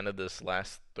kind of this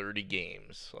last 30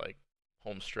 games, like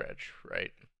home stretch,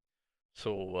 right?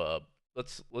 So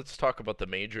let's talk about the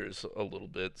majors a little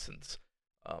bit, since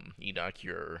Enoch,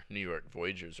 your New York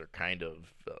Voyagers are kind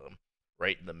of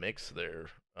right in the mix there.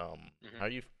 How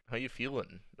you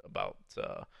feeling about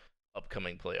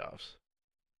upcoming playoffs?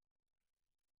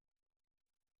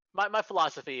 My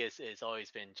philosophy is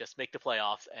always been just make the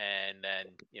playoffs, and then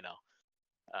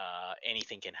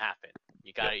anything can happen.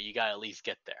 You got to at least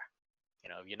get there.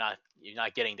 you're not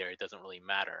getting there, it doesn't really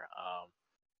matter.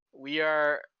 We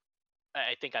are.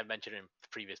 I think I mentioned in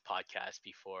previous podcasts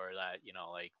before that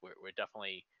like we're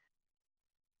definitely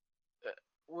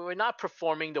we're not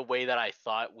performing the way that I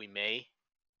thought we may.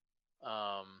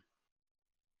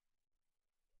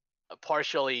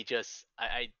 Partially just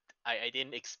I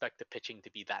didn't expect the pitching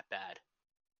to be that bad.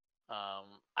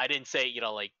 I didn't say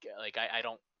I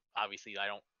don't obviously I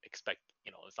don't expect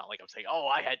it's not like I'm saying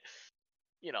I had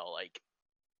like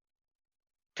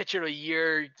pitcher of the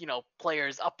year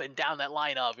players up and down that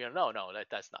lineup no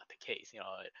that's not the case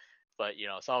but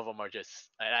some of them are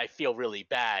just and I feel really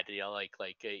bad like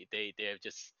they have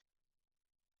just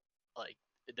like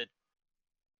the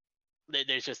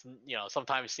there's just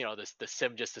sometimes the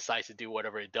sim just decides to do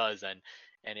whatever it does and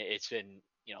it's been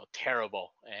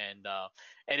terrible and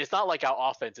it's not like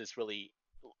our offense is really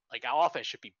like our offense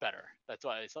should be better. That's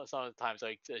why sometimes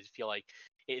I feel like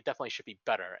it definitely should be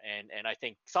better and I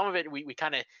think some of it we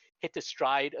kind of hit the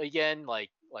stride again like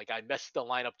I messed the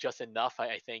lineup just enough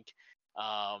I think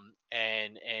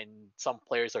and some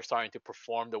players are starting to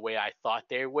perform the way I thought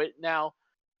they would now.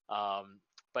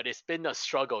 But it's been a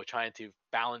struggle trying to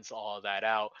balance all of that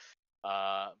out.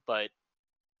 But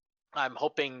I'm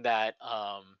hoping that,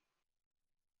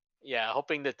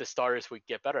 hoping that the starters would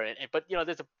get better. But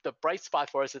there's the bright spot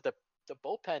for us is the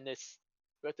bullpen is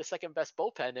we're at the second best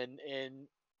bullpen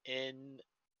in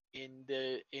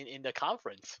the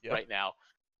conference right now,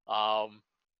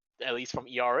 at least from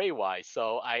ERA wise.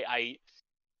 So I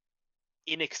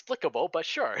inexplicable, but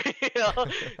sure,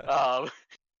 that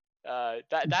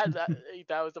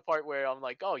was the part where I'm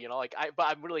like, but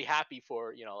I'm really happy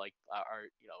for our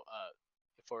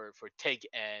for Tig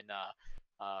and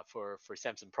for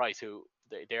Samson Price, who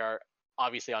they are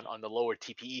obviously on the lower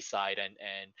TPE side, and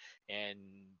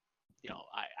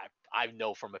I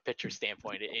know from a pitcher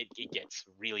standpoint it gets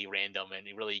really random and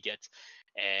it really gets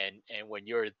and when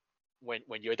you're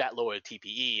that lower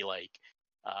TPE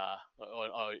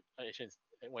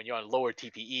when you're on lower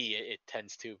TPE it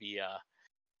tends to be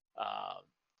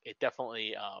it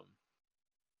definitely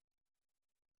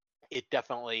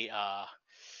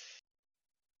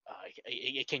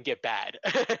it can get bad.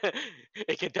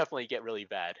 It can definitely get really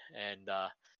bad, and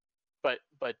but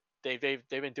they've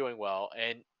been doing well,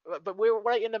 and but we're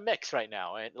right in the mix right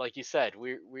now, and like you said,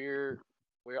 we're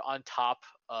on top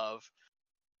of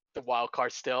the wild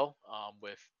card still,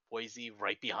 with Boise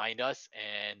right behind us,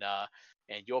 and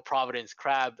your Providence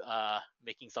Crab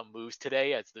making some moves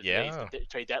today as the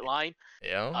trade deadline.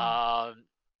 Yeah.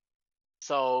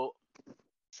 So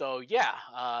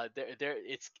there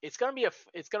it's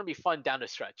gonna be fun down the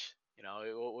stretch.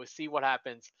 We'll see what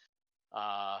happens,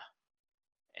 and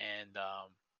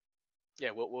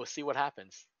we'll see what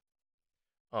happens.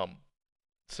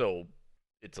 So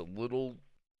it's a little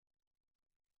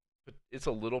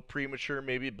premature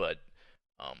maybe, but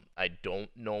I don't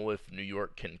know if New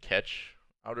York can catch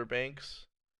Outer Banks.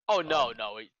 Oh no,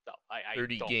 I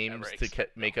 30 games to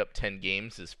make up 10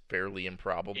 games is fairly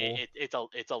improbable.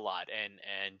 It's a lot,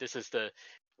 and this is the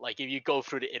if you go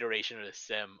through the iteration of the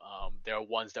sim, there are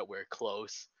ones that were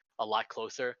close, a lot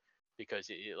closer,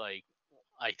 because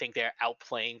I think they're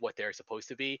outplaying what they're supposed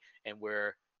to be, and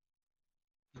we're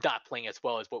not playing as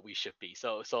well as what we should be.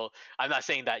 So I'm not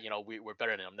saying that we're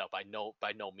better than them. No,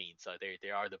 by no means.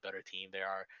 They are the better team. They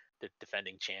are the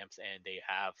defending champs, and they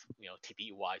have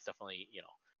TPE wise definitely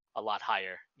a lot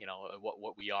higher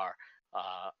what we are.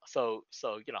 So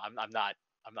I'm not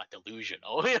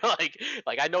delusional. like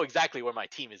I know exactly where my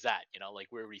team is at.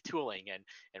 We're retooling, and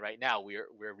right now we're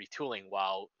retooling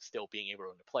while still being able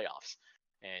to in the playoffs.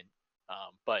 And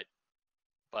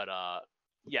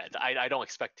I don't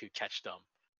expect to catch them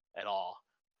at all.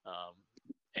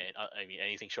 And I mean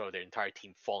anything short of their entire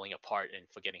team falling apart and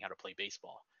forgetting how to play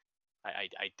baseball.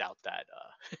 I doubt that.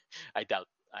 I doubt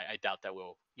that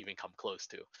we'll even come close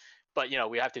to. But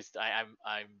we have to. I'm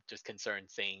just concerned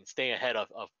staying ahead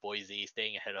of Boise,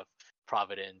 staying ahead of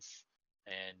Providence,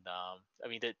 and I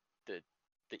mean the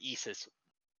East is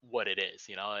what it is.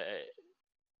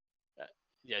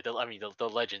 The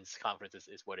Legends Conference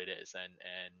is what it is, and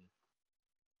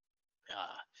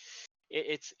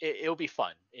it'll be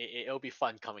fun. It'll be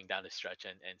fun coming down the stretch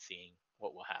and seeing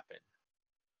what will happen.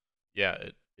 Yeah,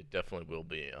 it definitely will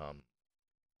be.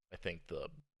 I think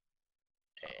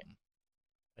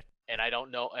and I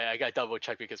don't know. I got to double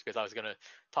check because I was gonna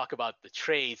talk about the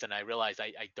trades, and I realized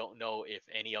I don't know if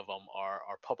any of them are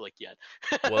public yet.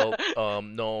 Well,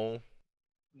 no,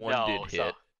 one did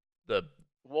hit. The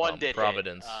one did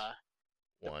Providence.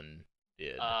 Hit. One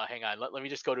did. Hang on. Let me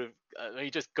just go to. Let me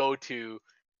just go to.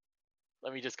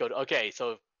 Okay,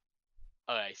 so.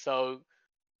 All right, so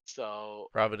So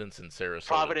Providence and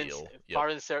Sarasota deal. Yep.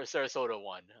 Providence, Sarasota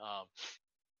one.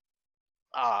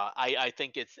 I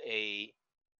think it's a.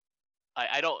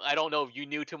 I don't know if you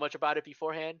knew too much about it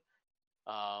beforehand.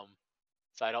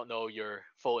 So I don't know your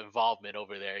full involvement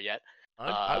over there yet.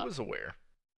 I was aware.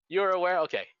 You're aware?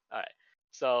 Okay. All right.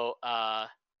 So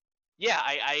yeah,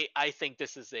 I think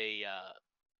this is a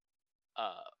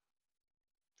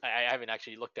I haven't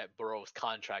actually looked at Burrow's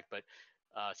contract, but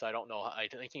so I don't know. I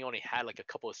think he only had like a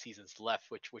couple of seasons left,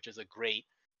 which is a great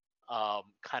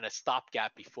kind of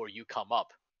stopgap before you come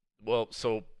up. Well,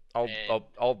 so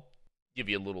I'll give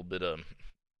you a little bit of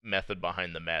method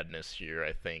behind the madness here.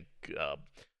 I think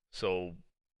Sarasota.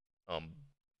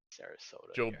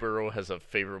 Joe Burrow has a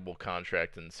favorable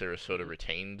contract, and Sarasota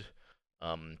retained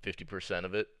 50%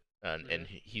 of it, and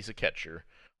he's a catcher.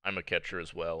 I'm a catcher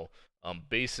as well.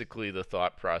 Basically, the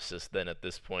thought process then at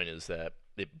this point is that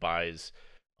it buys.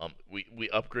 We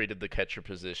upgraded the catcher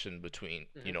position between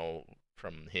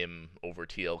from him over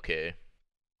TLK,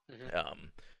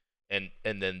 and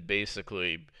then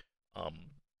basically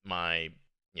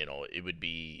it would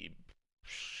be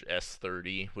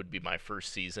S30 would be my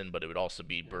first season, but it would also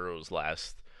be Burrow's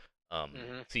last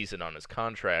season on his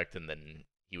contract, and then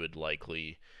he would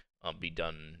likely be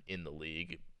done in the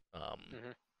league.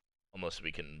 Unless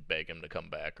we can beg him to come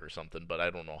back or something, but I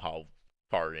don't know how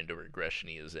far into regression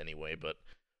he is anyway. But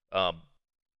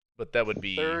that would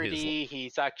be 30.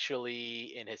 He's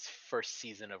actually in his first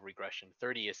season of regression.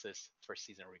 30 is his first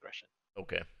season of regression.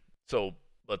 Okay, so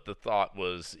but the thought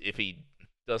was if he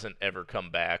doesn't ever come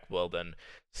back, well then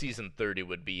season 30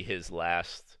 would be his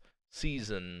last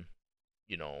season,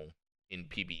 in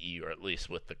PBE, or at least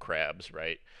with the Crabs,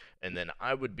 right? And then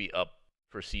I would be up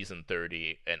for season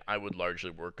 30, and I would largely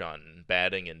work on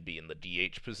batting and be in the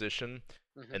DH position.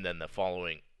 And then the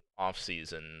following off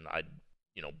season, I'd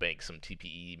bank some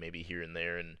TPE maybe here and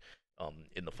there, and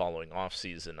in the following off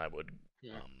season, I would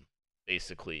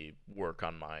basically work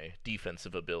on my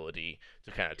defensive ability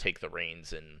to kind of take the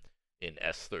reins in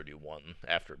S31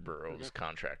 after Burrow's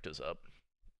contract is up.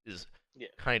 Is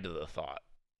kind of the thought.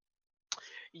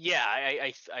 Yeah,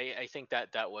 I think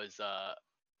that was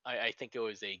I think it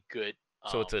was a good.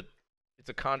 So it's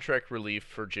a contract relief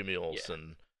for Jimmy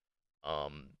Olsen.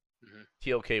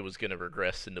 TLK was going to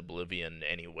regress into oblivion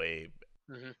anyway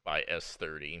by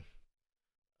S30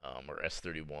 or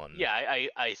S31. Yeah,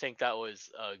 I think that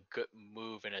was a good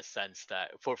move in a sense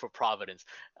that for Providence.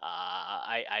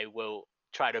 I will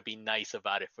try to be nice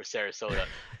about it for Sarasota.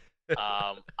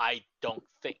 I don't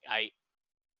think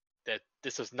that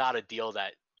this was not a deal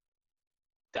that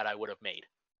I would have made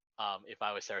if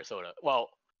I was Sarasota.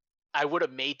 Well, I would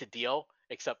have made the deal,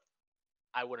 except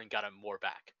I wouldn't gotten more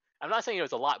back. I'm not saying it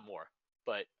was a lot more,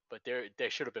 but there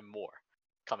should have been more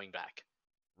coming back.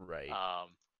 Right.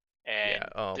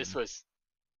 This was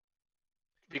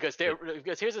because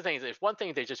here's the thing: is if one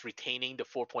thing they're just retaining the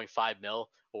 4.5 mil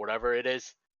or whatever it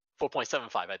is,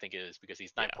 4.75 I think it is, because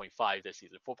he's 9.5 this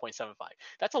season. 4.75.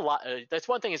 That's a lot. That's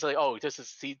one thing. Is like, oh, this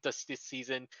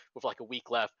season with like a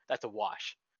week left. That's a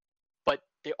wash. But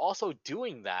they're also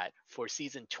doing that for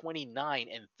season 29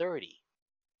 and 30.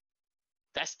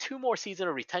 That's 2 more seasons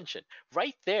of retention.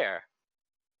 Right there.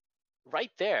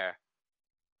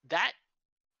 That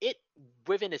it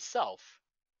within itself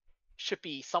should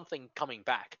be something coming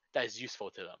back that is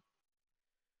useful to them.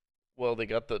 Well, they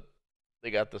got the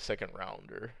second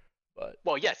rounder, but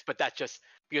well, yes, but that's just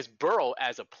because Burrow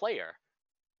as a player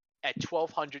at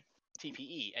 1200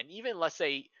 TPE, and even let's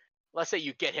say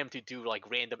you get him to do like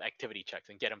random activity checks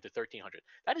and get him to 1300.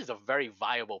 That is a very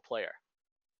viable player.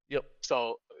 Yep.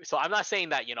 So I'm not saying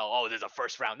that there's a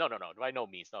first round. No, by no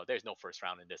means. No, there's no first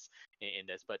round in this.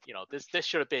 But this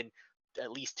should have been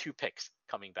at least 2 picks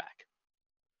coming back.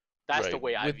 That's the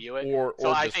way I view it. Or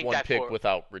just 1 pick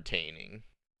without retaining.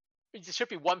 It should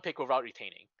be 1 pick without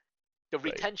retaining. The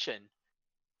retention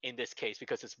in this case,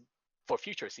 because it's for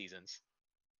future seasons,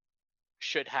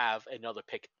 should have another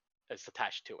pick that's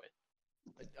attached to it.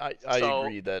 I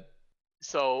agree that.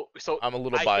 So I'm a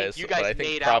little biased, but I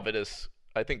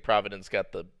think Providence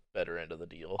got the better end of the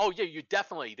deal. Oh yeah, you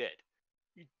definitely did.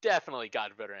 You definitely got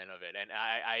the better end of it, and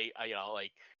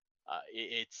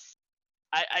it's.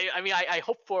 I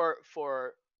hope for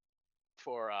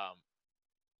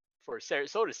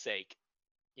Sarasota's sake,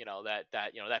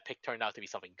 that pick turned out to be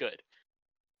something good.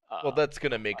 Well, that's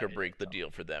gonna make or break the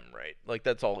deal for them, right? Like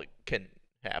that's all it can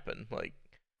happen. Like.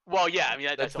 Well, yeah, I mean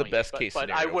that's the best case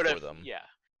scenario for them. Yeah,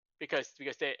 because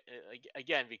they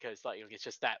again because it's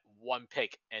just that 1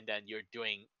 pick, and then you're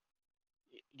doing,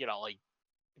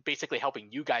 basically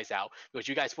helping you guys out because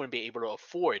you guys wouldn't be able to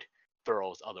afford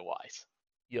Burrows otherwise.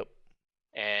 Yep.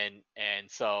 and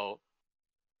so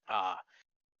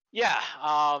yeah,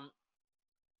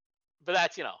 but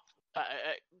that's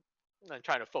I'm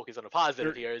trying to focus on the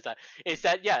positive here. Is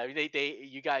that yeah,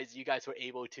 you guys were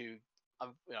able to, I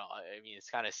mean, it's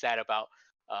kind of sad about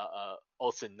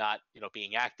Olsen not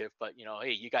being active, but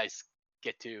hey, you guys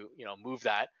get to move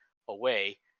that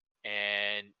away,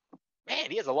 and man,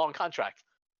 he has a long contract.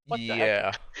 What the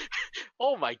heck?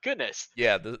 Oh my goodness.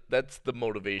 Yeah, that's the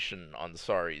motivation on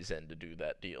Sari's end to do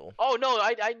that deal. Oh no,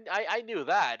 I knew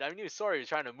that. I knew Sari was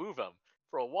trying to move him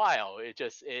for a while. It's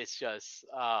just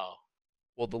oh.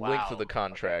 Well, the length of the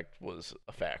contract was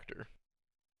a factor.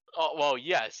 Oh well,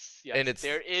 yes. And it's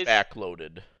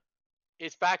backloaded.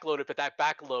 It's backloaded, but that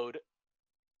backload,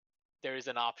 there is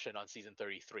an option on season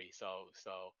 33.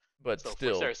 But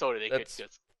still, for Sarasota, they could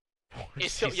just.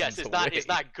 It's still it's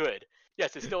not good.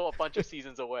 Yes, it's still a bunch of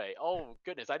seasons away. Oh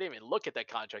goodness, I didn't even look at that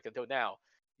contract until now.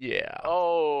 Yeah.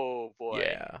 Oh boy.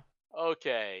 Yeah.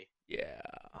 Okay. Yeah.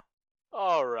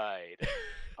 All right.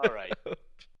 All right.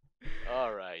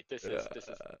 All right. This is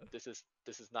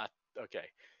not okay.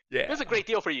 Yeah. This is a great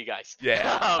deal for you guys.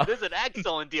 Yeah. This is an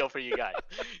excellent deal for you guys.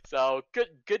 So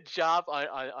good job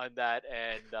on that.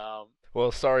 And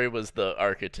well, Sari was the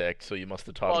architect, so you must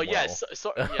have taught him well. Yes.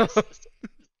 Yes.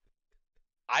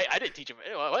 I didn't teach him.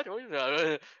 What?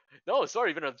 No,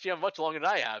 Sari's been a GM much longer than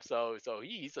I have. So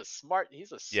he's a smart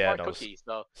cookie.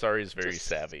 So Sari's very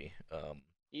savvy.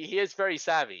 He is very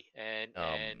savvy, and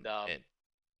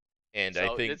so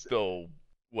I think though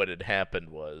what had happened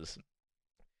was,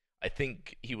 I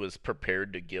think he was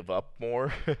prepared to give up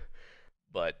more,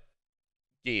 but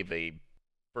gave a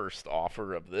first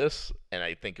offer of this, and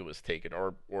I think it was taken,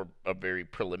 or a very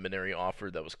preliminary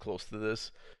offer that was close to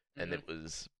this, and it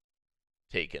was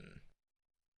taken.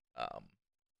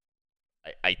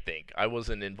 I think I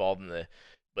wasn't involved in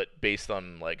but based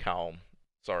on like how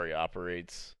Sari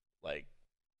operates, like,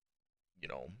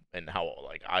 and how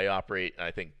like I operate, and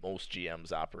I think most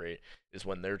GMs operate, is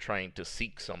when they're trying to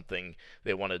seek something,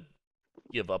 they want to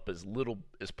give up as little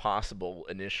as possible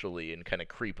initially and kind of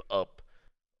creep up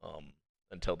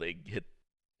until they hit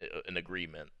an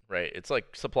agreement, right? It's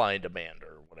like supply and demand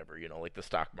or whatever, like the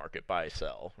stock market, buy,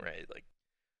 sell, right? Like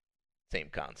same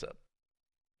concept.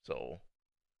 So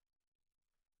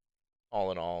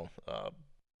all in all,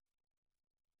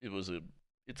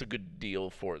 it's a good deal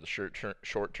for the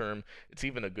short term. It's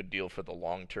even a good deal for the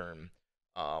long term.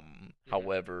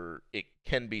 However, it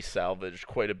can be salvaged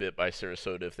quite a bit by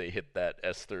Sarasota if they hit that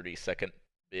S30 second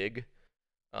big.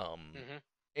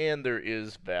 And there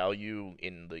is value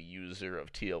in the user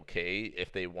of TLK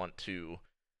if they want to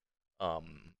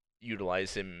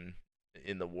utilize him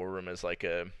in the war room as like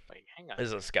a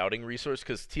scouting resource,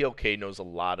 because TLK knows a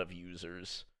lot of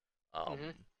users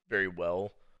very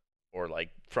well, or like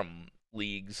from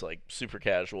leagues like Super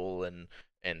Casual and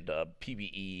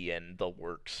PBE and the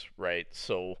works, right?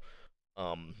 So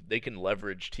they can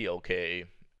leverage TLK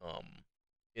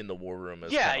in the war room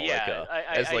as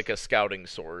like a scouting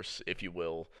source, if you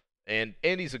will. And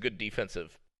he's a good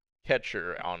defensive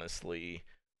catcher, honestly.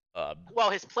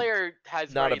 Well, his player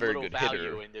has not very little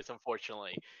value in this,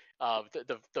 unfortunately.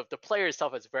 The player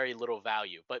itself has very little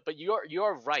value, but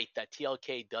you're right that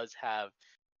TLK does have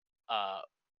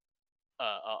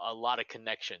a lot of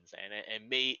connections, and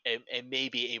may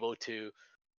be able to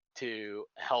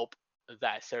help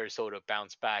that Sarasota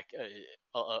bounce back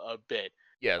a bit.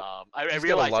 Yeah, I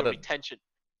realized the retention.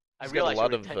 I realized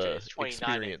the retention is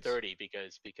 29 and 30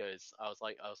 because I was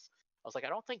like I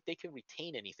don't think they can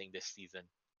retain anything this season,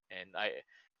 and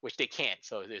which they can't.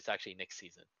 So it's actually next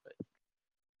season. But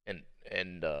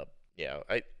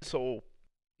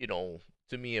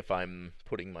to me, if I'm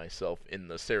putting myself in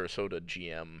the Sarasota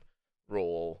GM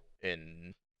role,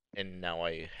 and now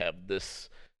I have this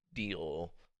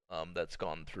deal that's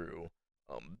gone through,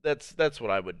 that's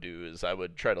what I would do. Is I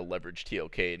would try to leverage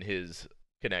TLK and his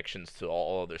connections to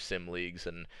all other sim leagues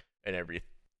and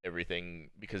everything,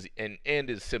 because and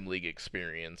his sim league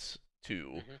experience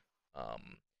too.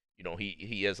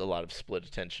 He has a lot of split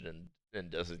attention and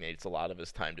designates a lot of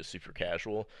his time to Super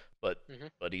Casual, but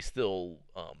he still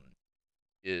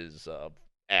is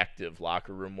active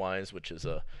locker room wise, which is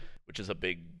a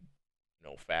big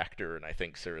factor, and I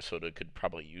think Sarasota could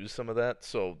probably use some of that.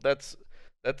 So that's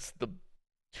the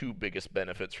two biggest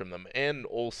benefits from them. And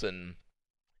Olsen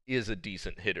is a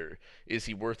decent hitter. Is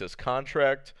he worth his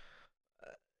contract?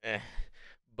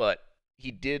 But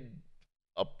he did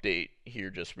update here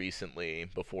just recently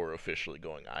before officially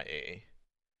going IA.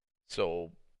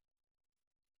 So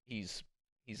he's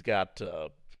got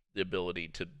the ability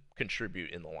to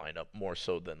contribute in the lineup more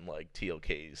so than like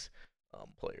TLK's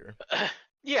player.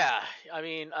 Yeah, I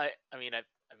mean,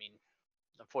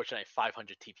 unfortunately,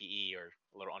 500 TPE or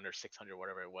a little under 600,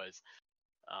 whatever it was,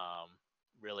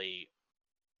 really,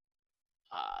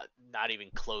 not even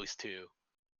close to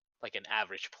like an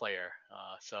average player.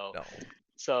 No.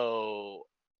 So,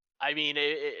 I mean,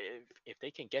 if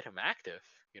they can get him active,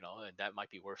 that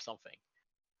might be worth something.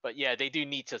 But yeah, they do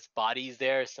need just bodies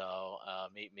there, so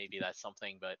maybe that's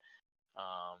something. But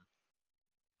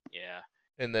yeah,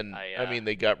 And then I mean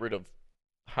they got rid of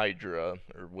Hydra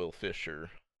or Will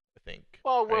Fisher, I think.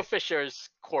 well, Will Right? Fisher's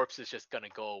corpse is just gonna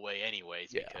go away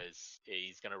anyways Yeah. because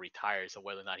he's gonna retire. So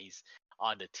whether or not he's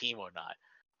on the team or not.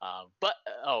 But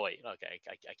oh wait, okay,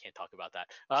 I can't talk about that.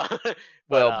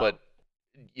 But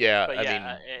yeah, but I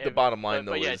yeah, mean the bottom line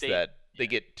but though yeah, is that they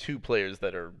get 2 players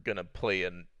that are gonna play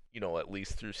in at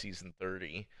least through season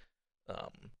 30. I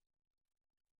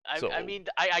mean,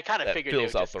 I kind of figured they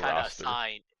would just kind of roster.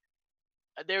 sign.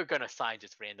 They were gonna sign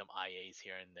just random IAs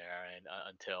here and there, and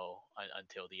until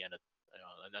the end of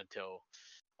until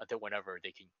whenever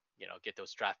they can get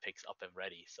those draft picks up and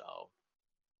ready. So,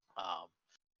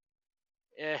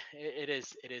 it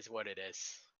is what it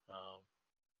is.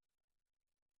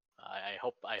 I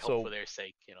hope for their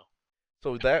sake,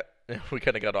 So that we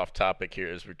kind of got off topic here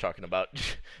as we're talking about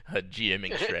a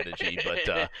GMing strategy,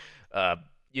 but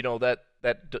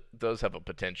that does have a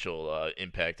potential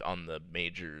impact on the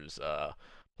majors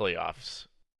playoffs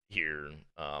here.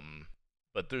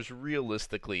 But there's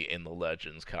realistically in the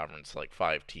Legends Conference like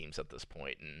 5 teams at this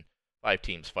point, and 5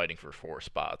 teams fighting for 4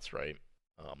 spots, right?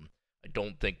 I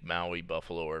don't think Maui,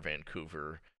 Buffalo, or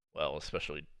Vancouver, well,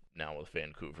 especially now with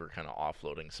Vancouver kind of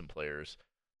offloading some players.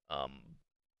 I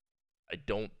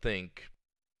don't think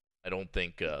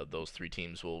those 3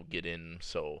 teams will get in,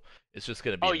 so it's just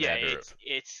going to be matter of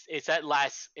it's at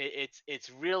last it's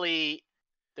really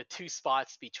the 2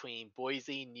 spots between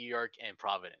Boise, New York, and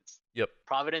Providence. Yep.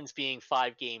 Providence being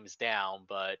 5 games down,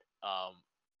 but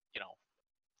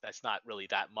that's not really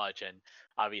that much, and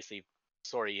obviously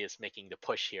Sori is making the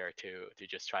push here to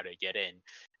just try to get in,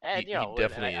 and he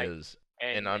definitely is.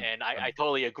 And I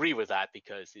totally agree with that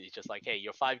because he's just like, hey,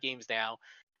 you're 5 games down.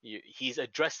 He's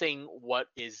addressing what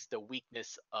is the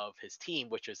weakness of his team,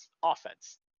 which is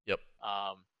offense. Yep.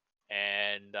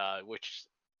 And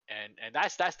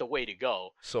that's the way to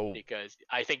go. So because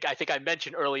I think I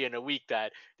mentioned earlier in the week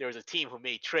that there was a team who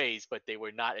made trades, but they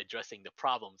were not addressing the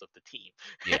problems of the team.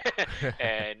 Yeah.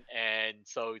 and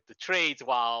so the trades,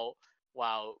 while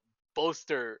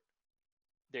bolster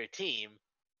their team,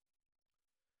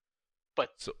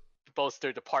 but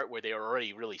bolster the part where they are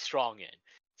already really strong in.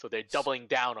 So they're doubling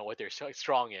down on what they're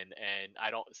strong in, and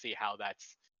I don't see how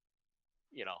that's,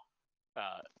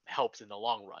 helps in the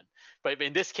long run. But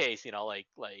in this case, the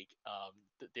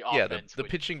offense. The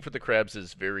pitching for the Crabs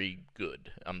is very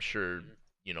good. I'm sure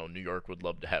New York would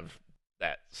love to have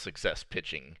that success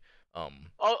pitching.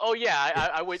 Oh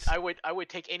yeah, I would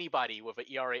take anybody with an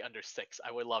ERA under 6.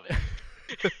 I would love it.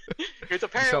 Because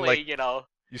apparently,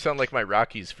 you sound like my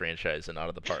Rockies franchise and out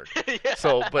of the park. Yeah.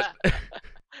 So,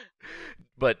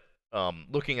 but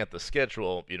looking at the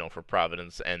schedule, for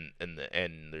Providence and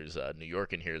there's New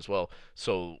York in here as well.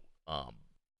 So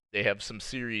they have some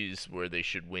series where they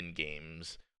should win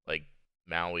games, like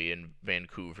Maui and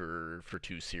Vancouver for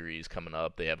 2 series coming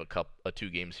up. They have a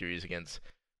 2-game series against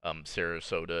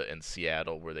Sarasota and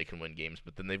Seattle where they can win games,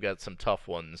 but then they've got some tough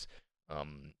ones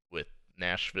with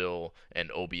Nashville and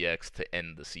OBX to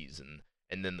end the season.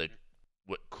 And then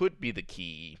what could be the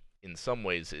key in some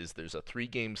ways is there's a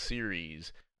 3-game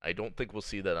series. I don't think we'll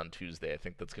see that on Tuesday. I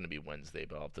think that's going to be Wednesday,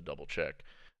 but I'll have to double check.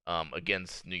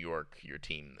 Against New York, your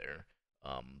team there.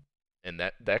 And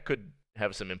that could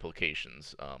have some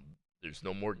implications. There's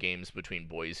no more games between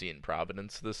Boise and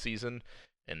Providence this season,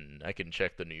 and I can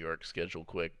check the New York schedule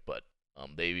quick, but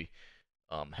they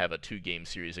have a 2-game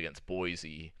series against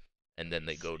Boise, and then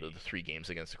they go to the 3 games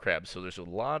against the Crabs. So there's a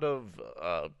lot of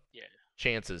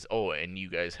chances. Oh, and you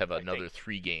guys have another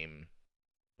 3-game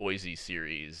Boise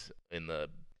series in the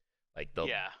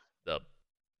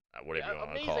whatever you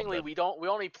want to call it. Amazingly, we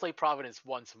only play Providence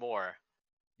once more.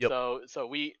 Yep. So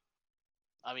we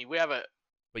have a.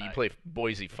 But you play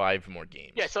Boise 5 more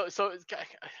games. Yeah. So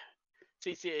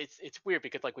see, it's weird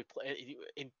because like we play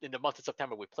in the month of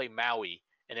September we play Maui,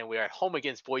 and then we're at home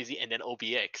against Boise, and then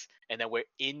OBX, and then we're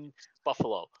in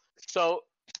Buffalo. So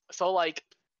it's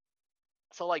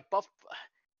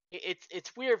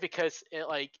weird because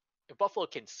Buffalo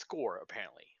can score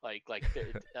apparently. They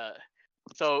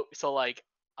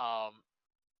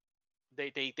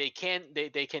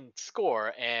can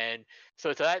score, and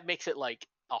so that makes it like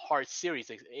a hard series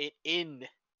in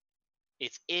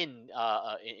it's in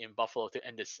Buffalo to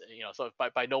end this. So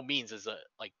by no means is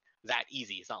like that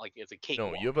easy. It's not like it's a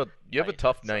cakewalk. No, you have a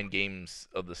tough 9 games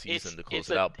of the season to close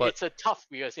it out. But it's a tough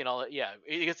because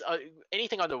it's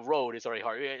anything on the road is already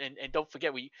hard. And don't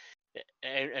forget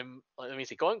and let me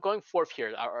see, going forth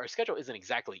here, our schedule isn't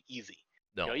exactly easy.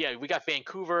 no, we got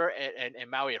Vancouver and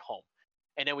Maui at home,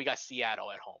 and then we got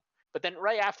Seattle at home. But then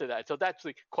right after that, so that's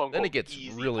like quote unquote then it gets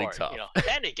easy really part, tough.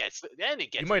 Then it gets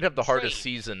you might have the hardest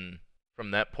insane. season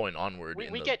from that point onward.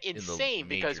 We get insane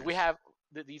because we majors. have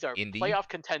these are Indy, playoff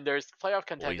contenders,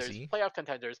 Boise. playoff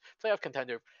contender,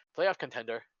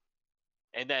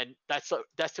 and then that's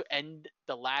to end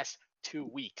the last 2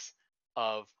 weeks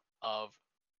of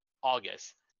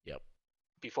August. Yep.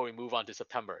 Before we move on to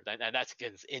September, and that's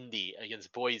against Indy,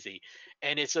 against Boise,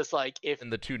 and it's just like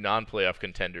and the 2 non-playoff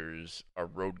contenders are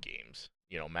road games.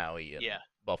 Maui and Yeah.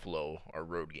 Buffalo are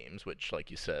road games, which,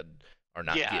 like you said, are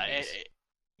not yeah, gimmies.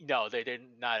 no, they're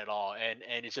not at all, and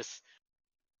it's just,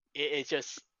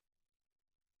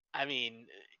 I mean,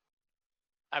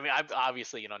 I'm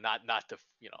obviously, not to,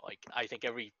 like, I think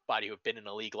everybody who've been in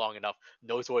the league long enough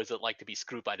knows what it's like to be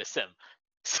screwed by the sim.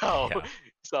 So, Yeah.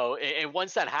 and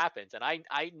once that happens, and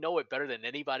I know it better than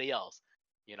anybody else,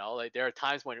 like there are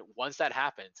times when once that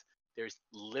happens, there's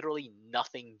literally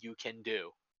nothing you can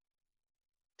do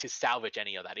to salvage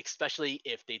any of that, especially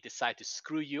if they decide to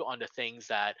screw you on the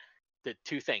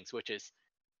 2 things, which is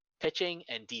pitching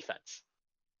and defense.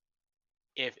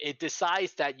 If it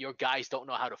decides that your guys don't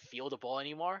know how to field the ball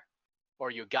anymore,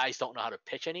 or your guys don't know how to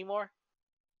pitch anymore,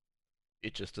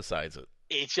 It just decides it.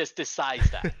 It just decides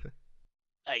that.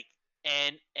 Like,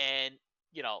 and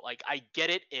like, I get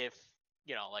it if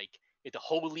like if the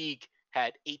whole league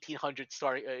had 1,800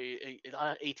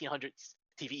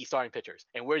 TVE starting pitchers,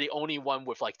 and we're the only one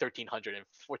with like 1,300 and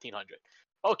 1,400.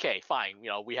 Okay, fine.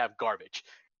 We have garbage,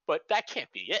 but that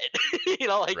can't be it.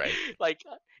 Right. like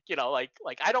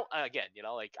I don't like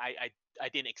I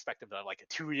didn't expect them to have like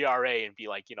a 2 ERA and be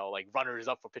like like runners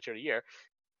up for pitcher of the year,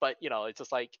 but it's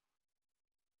just like,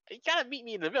 you gotta meet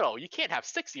me in the middle. You can't have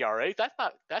 6 ERA.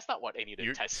 That's not what any of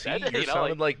the tests said. You're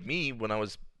sounding like me when I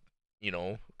was,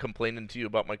 complaining to you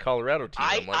about my Colorado team.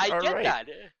 I'm like, I get right. that.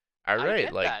 All right,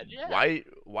 get like that, yeah.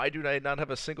 why do I not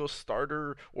have a single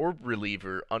starter or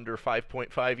reliever under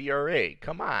 5.5 ERA?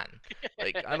 Come on.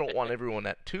 Like, I don't want everyone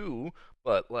at 2,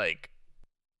 but like,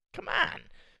 come on.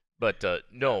 But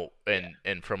no,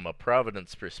 and from a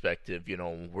Providence perspective, we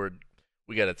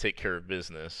got to take care of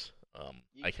business.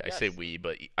 I say we,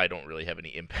 but I don't really have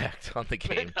any impact on the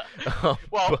game.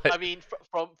 Well, but, I mean,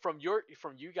 from you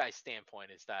guys'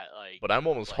 standpoint, is that like? But I'm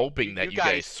almost like, hoping that you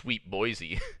guys sweep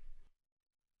Boise.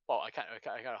 Well, I kind of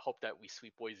hope that we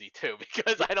sweep Boise too,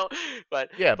 because I don't. But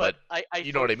yeah, but I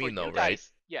you know what I mean, though, guys, right?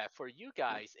 Yeah, for you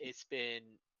guys, it's been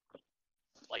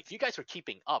like you guys were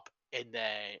keeping up in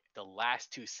the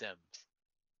last 2 sims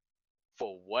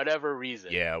for whatever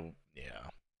reason. Yeah.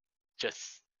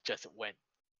 Just went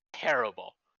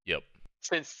terrible. Yep.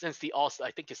 Since the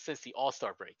All-Star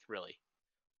break, really.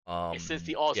 Since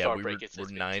the All-Star break, it's we're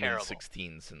been 9 terrible. and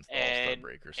 16 since the All-Star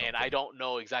break or something. And I don't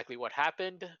know exactly what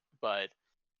happened, but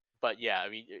yeah, I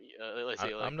mean, let's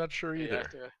see. I'm not sure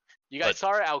either. You guys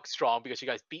started out strong because you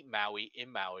guys beat Maui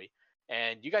in Maui,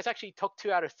 and you guys actually took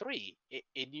 2 out of 3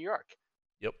 in New York.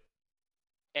 Yep.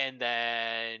 And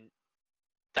then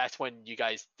that's when you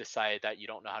guys decided that you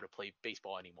don't know how to play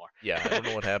baseball anymore. Yeah, I don't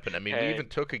know what happened. I mean, we even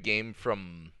took a game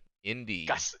from Indy.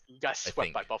 You got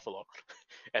swept by Buffalo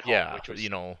at home. Yeah, which was,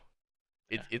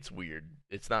 it's weird.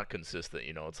 It's not consistent.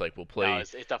 It's like we'll play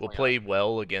not.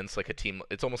 well against like a team.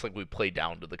 It's almost like we play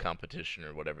down to the competition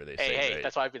or whatever they say. Hey, right?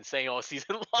 that's what I've been saying all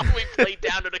season long. We play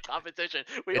down to the competition.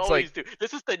 We always do.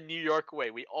 This is the New York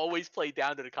way. We always play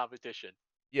down to the competition.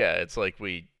 Yeah, it's like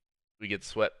we get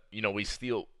swept.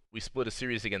 We split a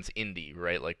series against Indy,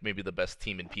 right? Like maybe the best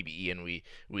team in PBE, and we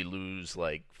lose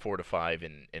like 4-5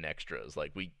 in extras.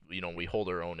 Like we hold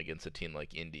our own against a team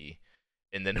like Indy,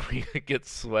 and then we get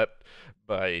swept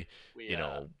by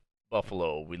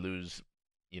Buffalo. We lose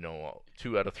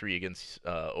 2 out of 3 against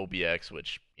OBX,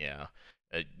 which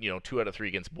 2 out of 3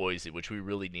 against Boise, which we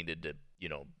really needed to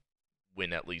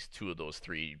win at least 2 of those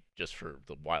 3 just for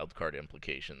the wild card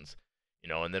implications.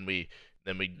 And then we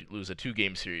lose a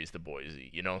 2-game series to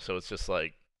Boise, so it's just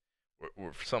like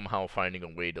we're somehow finding a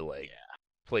way to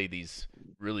play these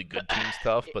really good teams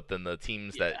tough, but then the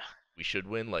teams that we should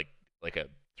win, like a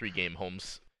 3-game home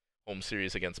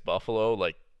series against Buffalo,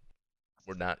 like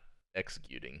we're not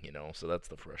executing, so that's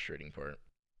the frustrating part.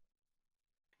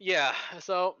 Yeah,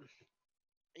 so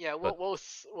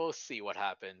we'll see what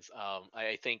happens.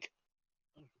 I think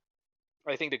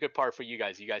the good part for you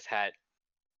guys had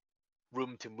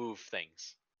room to move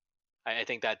things. I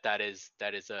think that is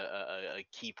a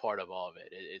key part of all of it.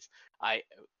 It's I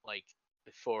like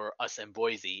for us in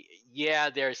Boise. Yeah,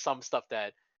 there's some stuff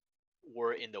that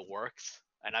were in the works,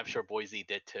 and I'm sure Boise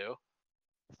did too.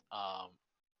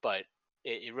 But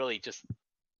it really just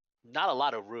not a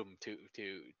lot of room to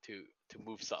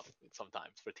move stuff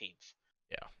sometimes for teams.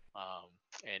 Yeah.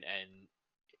 And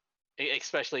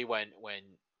especially when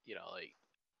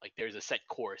like there's a set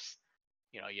course,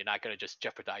 you're not gonna just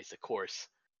jeopardize the course.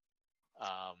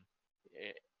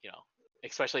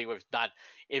 Especially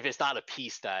if it's not a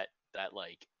piece that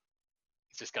like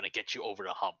it's just gonna get you over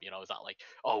the hump. It's not like,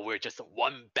 oh, we're just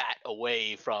one bat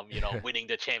away from winning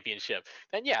the championship.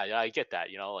 Then yeah, I get that.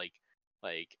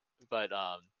 But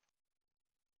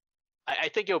I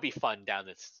think it'll be fun down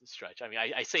this stretch. I mean,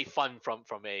 I say fun from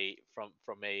a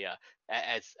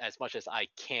as much as I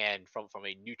can from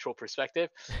a neutral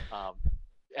perspective.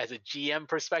 As a GM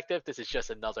perspective, this is just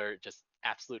another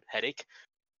absolute headache,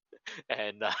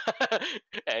 and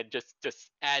and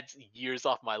just adds years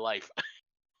off my life.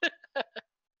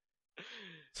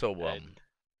 So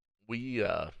we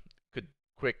could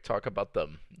quick talk about the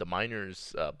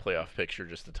minors playoff picture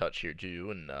just a touch here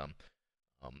too, and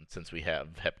since we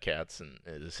have Hepcats and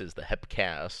this is the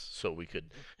Hepcast, so we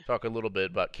could talk a little bit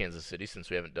about Kansas City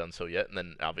since we haven't done so yet, and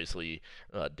then obviously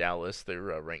Dallas, they're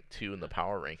ranked 2 in the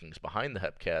power rankings behind the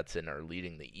Hepcats and are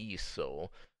leading the East, so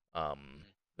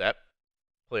that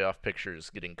playoff picture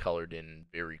is getting colored in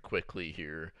very quickly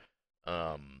here.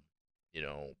 I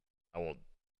won't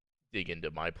dig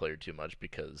into my player too much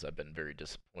because I've been very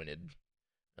disappointed.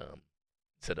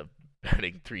 Instead of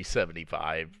batting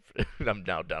 375, I'm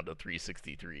now down to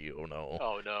 363. Oh no.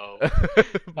 Oh no.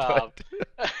 But,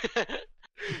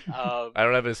 I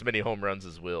don't have as many home runs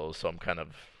as Will, so I'm kind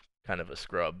of a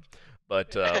scrub.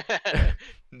 But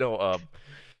no.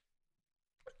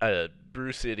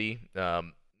 Brew City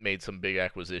made some big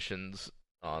acquisitions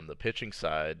on the pitching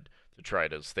side to try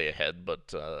to stay ahead,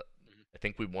 but I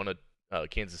think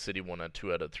Kansas City won a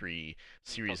 2 out of 3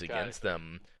 series against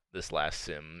them this last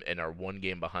sim and are 1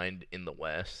 game behind in the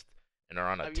West and are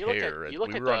on a tear. You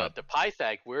look at the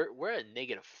Pythag, we're at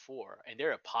 -4 and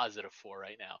they're at +4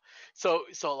 right now. So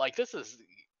like this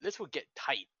would get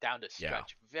tight down the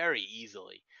stretch very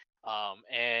easily.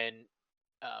 And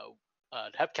the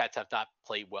Hepcats have not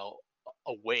played well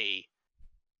away.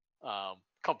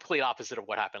 Complete opposite of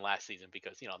what happened last season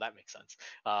because that makes sense.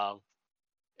 But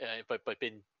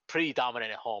been pretty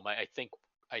dominant at home. I think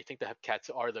the Hepcats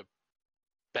are the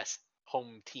best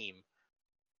home team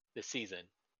this season,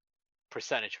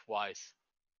 percentage wise.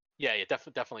 Yeah,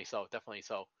 definitely so.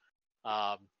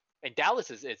 And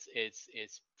Dallas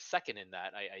is second in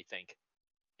that, I think.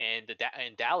 And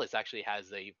Dallas actually has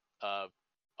a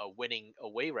winning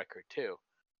away record too.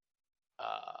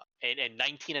 And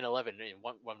 19-11 in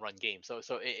one run game. So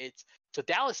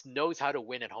Dallas knows how to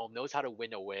win at home, knows how to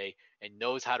win away, and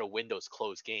knows how to win those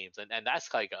close games. And that's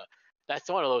that's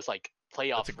one of those like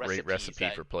playoff. That's a great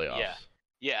recipe for playoffs.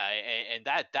 Yeah, and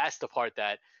that's the part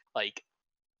that like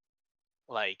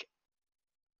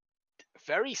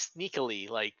very sneakily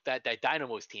like that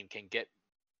Dynamo's team can get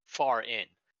far in.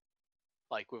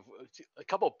 Like with a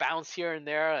couple bounce here and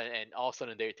there, and all of a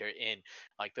sudden they're in.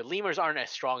 Like the Lemurs aren't as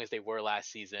strong as they were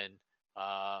last season,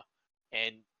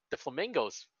 and the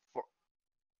Flamingos,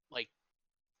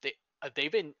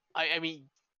 they've been. I mean,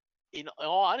 in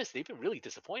all honesty, they've been really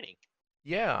disappointing.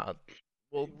 Yeah,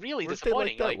 well, really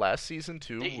disappointing. They like that last season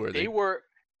too, they were.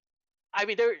 I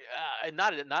mean, they're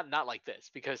not like this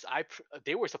because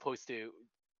they were supposed to,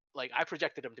 like I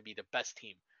projected them to be the best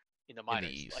team in the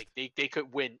minors. Like they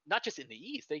could win not just in the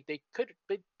East. They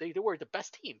were the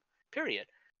best team. Period.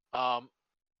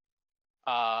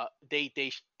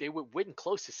 They would win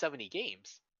close to 70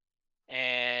 games,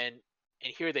 and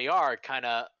here they are, kind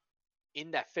of in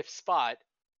that 5th spot,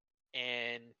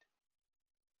 and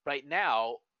right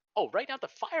now the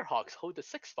Firehawks hold the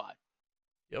 6th spot.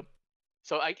 Yep.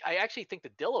 So I actually think the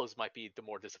Dillos might be the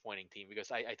more disappointing team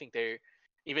because I think they're,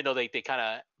 even though they kind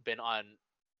of been on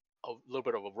a little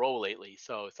bit of a roll lately,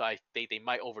 so they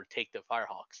might overtake the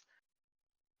Firehawks.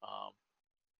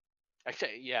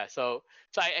 Actually, yeah. So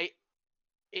I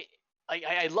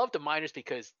love the minors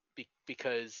because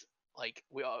like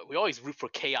we always root for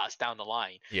chaos down the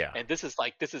line. Yeah. And this is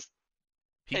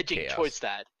Peak edging chaos towards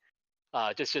that.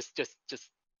 Just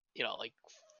like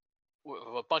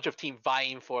a bunch of teams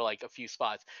vying for like a few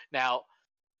spots. Now,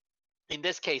 in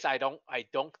this case, I don't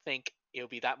think it'll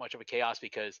be that much of a chaos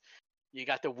because you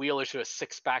got the Wheelers who are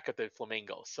 6 back of the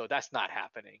Flamingos, so that's not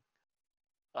happening.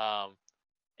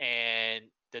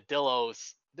 And the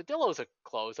Dillos are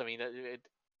close. I mean,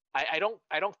 I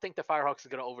don't think the Firehawks are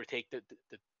going to overtake the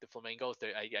Flamingos.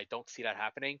 I don't see that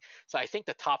happening. So I think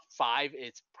the top 5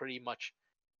 is pretty much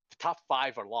the top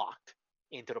 5 are locked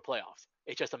into the playoffs.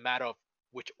 It's just a matter of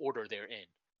which order they're in.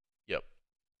 Yep.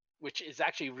 Which is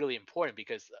actually really important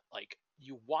because like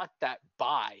you want that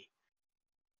bye.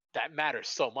 That matters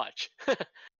so much.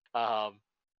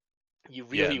 You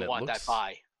really want that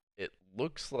bye. It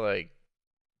looks like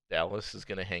Dallas is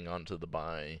going to hang on to the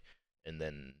bye, and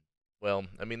then, well,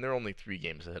 I mean, they're only 3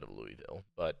 games ahead of Louisville,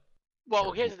 but.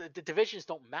 Well, here's the divisions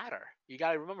don't matter. You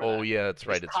got to remember. Oh, yeah, that's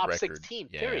right. It's top record. 16.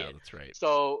 Yeah, period. That's right.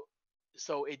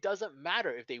 So it doesn't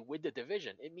matter if they win the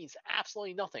division. It means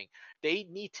absolutely nothing. They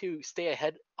need to stay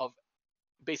ahead of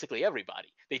basically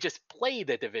everybody. They just play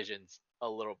the divisions a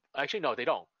little. Actually, no, they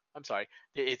don't. I'm sorry.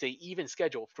 It's an even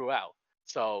schedule throughout.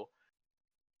 So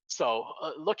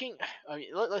looking,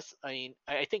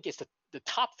 I think it's the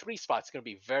top 3 spots going to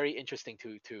be very interesting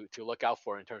to look out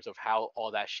for in terms of how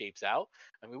all that shapes out.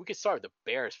 I mean, we could start with the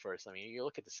Bears first. I mean, you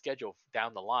look at the schedule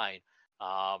down the line.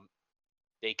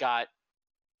 They got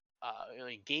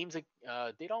games.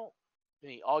 They don't.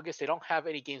 In August, they don't have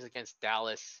any games against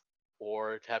Dallas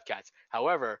or Hepcats.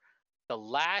 However, the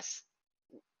last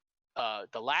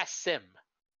sim.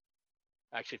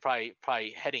 Actually,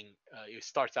 probably heading. It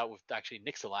starts out with actually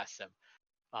Nick's the last sim,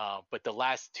 but the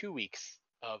last 2 weeks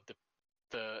of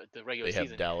the regular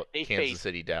season, they Kansas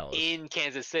City, Dallas in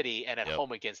Kansas City and at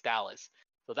home against Dallas.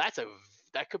 So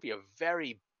that could be a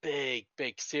very big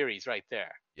series right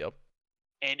there. Yep.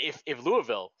 And if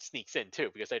Louisville sneaks in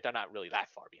too, because they're not really that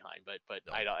far behind, but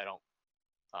no. I don't.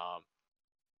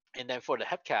 And then for the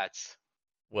Hepcats,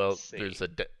 well, there's a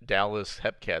Dallas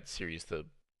Hepcats series to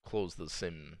close the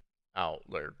sim out,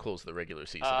 or close the regular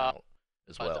season out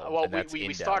as well. Well,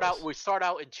 we start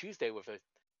out in Tuesday with a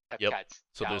Hepcats. Yep.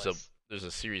 So Dallas. there's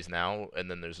a series now,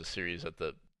 and then there's a series at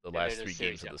the last 3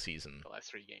 games of the season. The last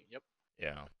 3 games. Yep.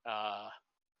 Yeah.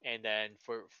 And then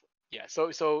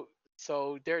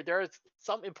so there are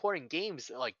some important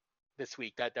games like this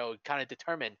week that will kind of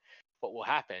determine what will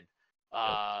happen.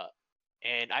 Yep.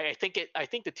 And I think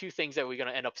the 2 things that we're going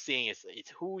to end up seeing is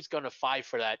who's going to fight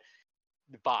for that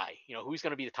bye. Who's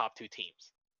going to be the top 2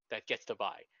 teams that gets the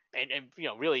bye, and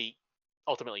really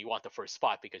ultimately you want the first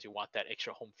spot because you want that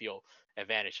extra home field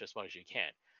advantage as much as you can,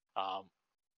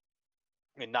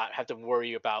 and not have to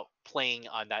worry about playing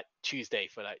on that Tuesday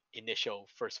for that initial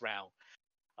first round.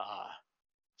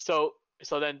 So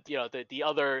then the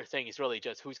other thing is really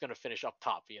just who's going to finish up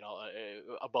top,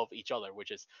 above each other,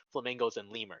 which is Flamingos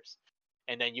and Lemurs,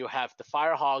 and then you have the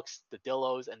Firehawks, the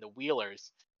Dillos, and the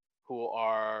Wheelers, who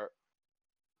are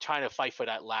trying to fight for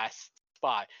that last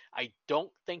spot. I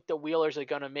don't think the Wheelers are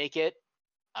going to make it,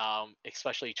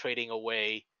 especially trading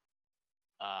away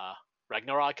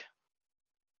Ragnarok.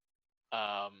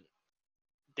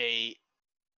 They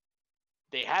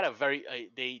had a very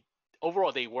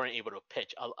overall they weren't able to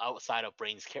pitch outside of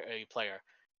Brain's player,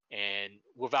 and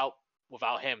without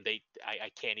him I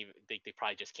can't even they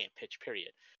probably just can't pitch,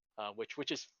 period.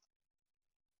 Which is,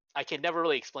 I can never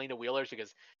really explain the Wheelers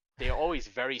because they're always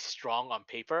very strong on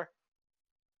paper,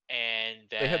 and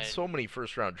then, they had so many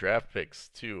first round draft picks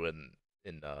too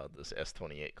in this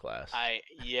S28 class.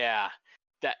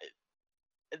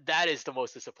 That is the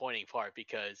most disappointing part,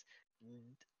 because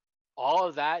all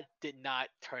of that did not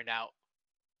turn out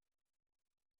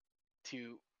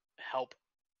to help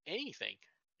anything.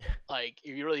 Like,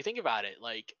 if you really think about it,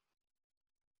 like,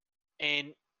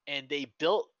 and they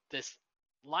built this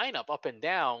lineup up and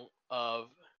down of,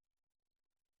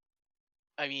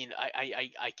 I mean,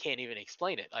 I can't even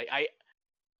explain it.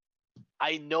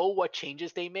 I know what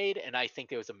changes they made, and I think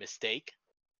there was a mistake.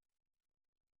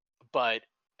 But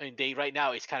I mean, they right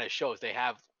now, it kind of shows they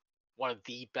have one of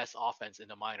the best offense in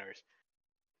the minors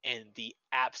and the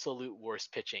absolute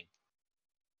worst pitching.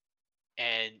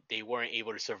 And they weren't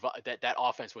able to survive. That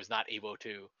offense was not able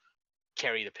to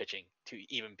carry the pitching to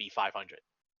even be 500.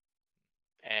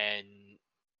 And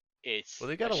it's, well,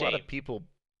 they got a lot of people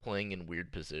playing in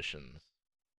weird positions.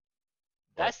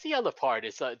 That's the other part.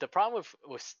 Is the problem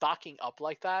with stocking up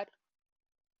like that,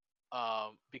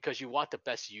 because you want the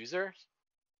best users.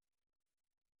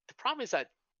 The problem is that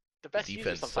the best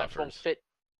users sometimes won't fit.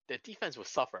 The defense will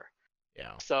suffer.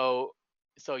 Yeah. So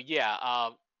yeah.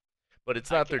 But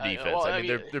it's not their defense. I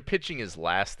mean, their pitching is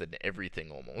last in everything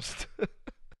almost.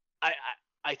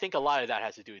 I think a lot of that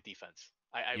has to do with defense.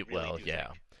 I really do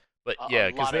think. But yeah,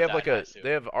 because they have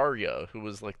they have Arya, who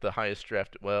was like the highest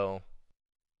drafted. Well,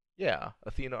 yeah,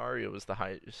 Athena Arya was the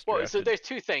highest. Well, so there's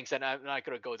 2 things, and I'm not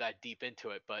going to go that deep into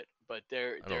it, but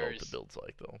there's. I don't know what the build's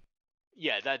like though.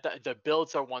 Yeah, the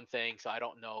builds are one thing, so I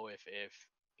don't know if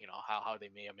how they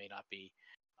may or may not be.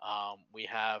 We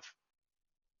have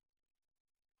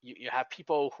you have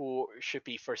people who should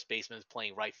be first basemen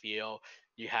playing right field.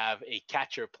 You have a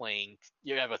catcher playing.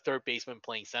 You have a third baseman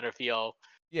playing center field.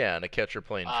 Yeah, and a catcher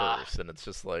playing first, and it's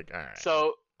just like, all right.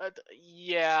 So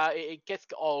yeah, it gets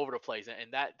all over the place,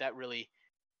 and that really,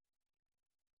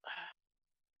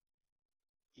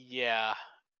 yeah,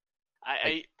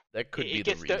 that could be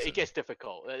the reason. It gets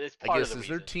difficult. It's I part guess of the is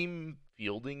there reason. team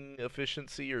fielding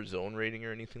efficiency or zone rating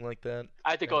or anything like that?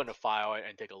 I have to go in the file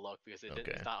and take a look because it's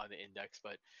not on the index,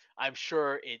 but I'm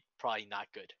sure it's probably not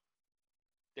good.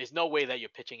 There's no way that your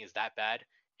pitching is that bad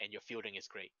and your fielding is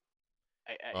great.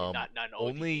 Not an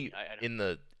only in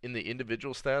the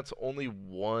individual stats, only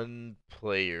one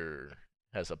player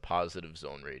has a positive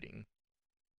zone rating.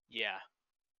 Yeah.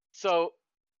 So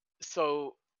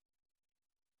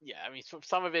yeah, I mean,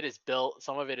 some of it is built,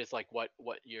 some of it is like what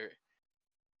you're.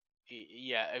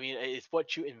 Yeah, I mean, it's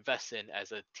what you invest in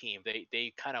as a team.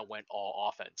 They kind of went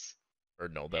all offense. Or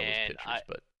no, that was pitchers,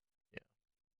 but yeah.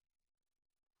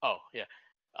 Oh yeah.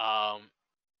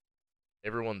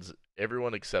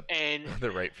 Everyone except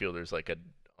the right fielder's like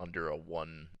under a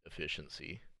 1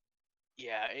 efficiency.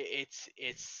 Yeah, it's.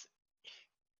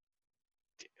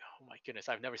 Oh my goodness,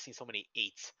 I've never seen so many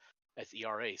 8s as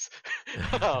ERAs.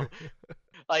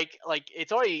 Like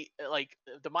it's already like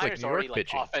the minors already like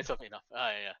offensive enough.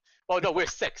 Yeah. Well, no, we're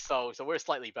 6, so we're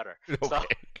slightly better. Okay. So,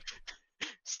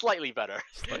 slightly better.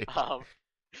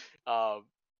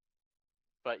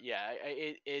 But yeah,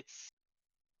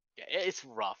 it's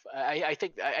rough. I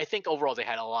think overall they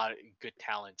had a lot of good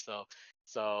talent.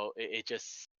 So it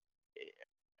just.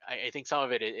 I think some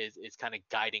of it is kind of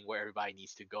guiding where everybody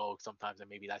needs to go sometimes, and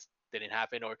maybe that didn't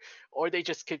happen, or they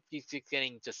just keep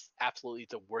getting just absolutely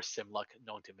the worst sim luck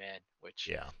known to man, which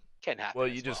can happen. Well,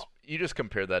 you just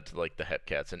compare that to like the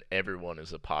Hepcats, and everyone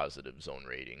is a positive zone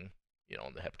rating. You know,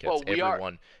 in the Hepcats,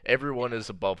 well, everyone is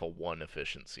above a 1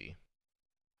 efficiency.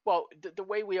 Well, the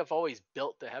way we have always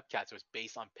built the Hepcats was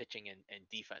based on pitching and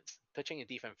defense, pitching and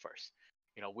defense first.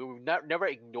 You know, we would never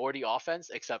ignore the offense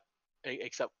except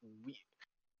we.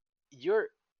 Your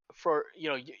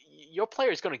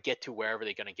player is going to get to wherever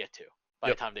they're going to get to by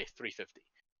the time they're 350.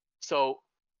 So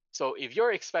if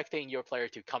you're expecting your player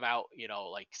to come out,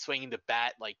 like swinging the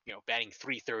bat, like, batting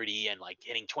 330 and like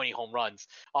hitting 20 home runs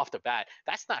off the bat,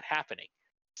 that's not happening.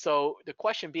 So the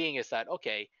question being is that,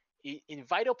 okay, in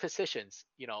vital positions,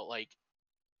 like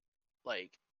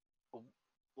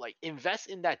invest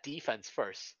in that defense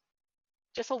first,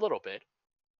 just a little bit,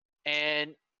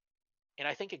 and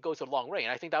I think it goes a long way.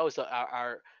 And I think that was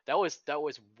that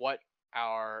was what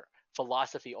our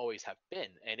philosophy always have been,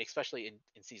 and especially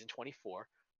in season 24,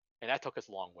 and that took us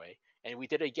a long way. And we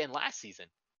did it again last season.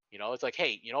 It's like,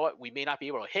 hey, you know what? We may not be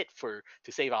able to hit to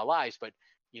save our lives, but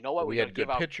you know what? We had good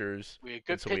pitchers. We had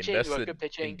good pitching. We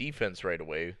invested in defense right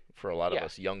away for a lot of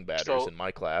us young batters in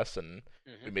my class, and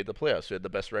we made the playoffs. We had the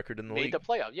best record in the league. Made the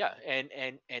playoffs, yeah, and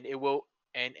it will,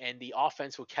 and the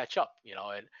offense will catch up,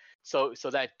 and so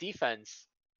that defense.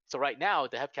 So right now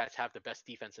the Hepcats have the best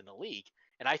defense in the league,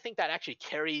 and I think that actually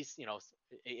carries,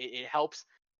 it helps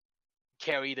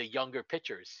carry the younger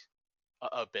pitchers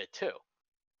a bit too.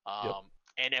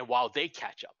 And while they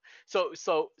catch up, so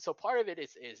part of it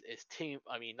is team.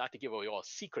 I mean, not to give away all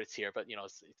secrets here, but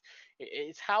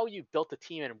it's how you built the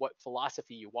team and what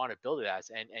philosophy you want to build it as,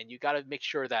 and you got to make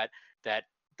sure that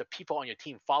the people on your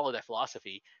team follow that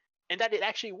philosophy, and that it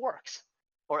actually works,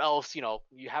 or else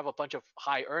you have a bunch of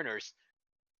high earners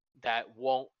that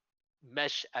won't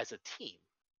mesh as a team.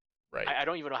 Right. I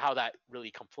don't even know how that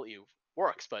really completely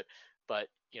works, but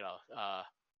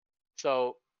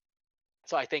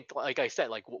so I think, like I said,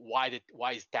 like why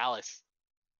is Dallas,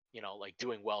 like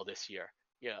doing well this year?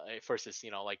 Versus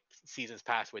like seasons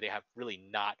past where they have really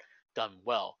not done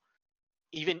well,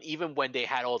 even when they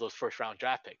had all those first round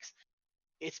draft picks.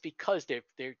 It's because they're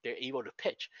able to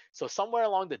pitch. So somewhere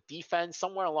along the defense,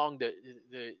 somewhere along the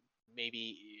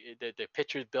maybe the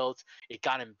pitchers built, it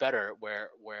got him better where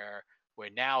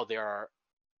now they are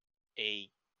a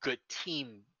good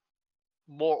team,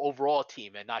 more overall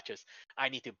team, and not just I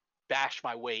need to bash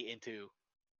my way into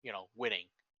winning.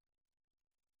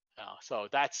 So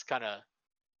that's kind of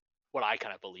what I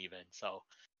kind of believe in. So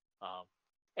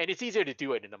and it's easier to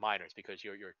do it in the minors because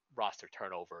your roster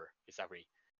turnover is every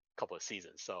couple of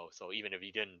seasons. So even if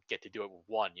you didn't get to do it with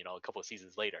one, a couple of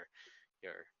seasons later,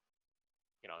 you're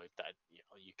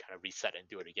you kind of reset and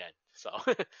do it again. So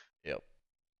yep.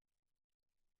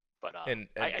 But and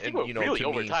I think we're really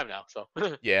over time now. So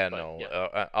yeah,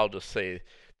 I'll just say,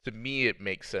 to me it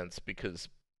makes sense because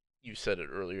you said it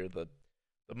earlier, the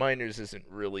minors isn't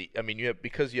really. I mean,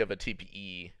 because you have a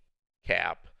TPE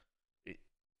cap,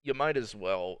 you might as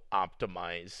well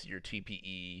optimize your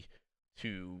TPE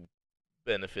to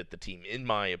benefit the team, in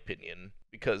my opinion,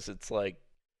 because it's like,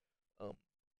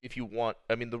 if you want,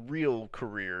 I mean, the real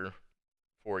career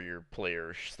for your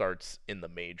player starts in the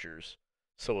majors,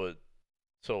 so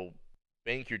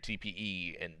bank your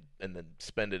TPE and then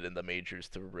spend it in the majors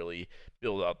to really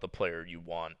build out the player you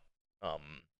want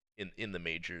in the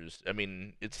majors. I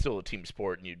mean, it's still a team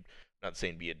sport, and you're not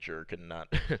saying be a jerk and not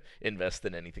invest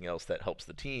in anything else that helps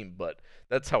the team, but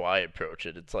that's how I approach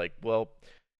it. It's like, well,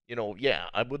 yeah,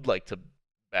 I would like to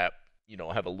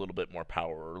have a little bit more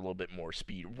power or a little bit more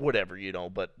speed, whatever,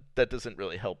 but that doesn't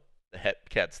really help the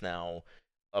Hepcats now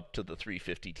up to the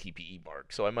 350 TPE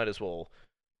mark. So I might as well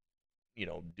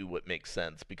do what makes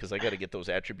sense, because I got to get those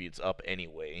attributes up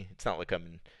anyway. It's not like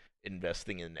I'm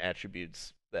investing in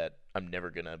attributes that are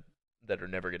never gonna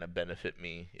benefit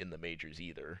me in the majors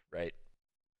either, right?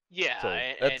 Yeah, so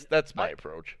that's my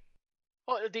approach.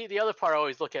 Well, the other part, I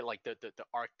always look at like the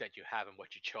arc that you have and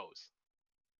what you chose.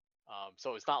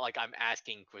 So it's not like I'm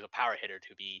asking for the power hitter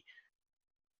to be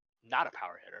not a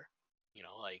power hitter.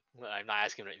 Like I'm not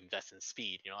asking them to invest in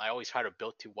speed. I always try to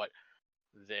build to what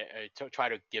try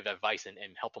to give advice and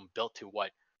help them build to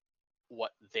what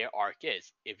their arc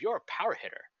is. If you're a power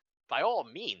hitter, by all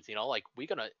means, like we're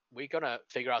gonna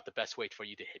figure out the best way for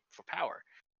you to hit for power.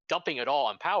 Dumping it all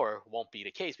on power won't be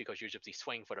the case, because you'll just be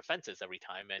swinging for the fences every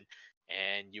time,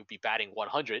 and you'll be batting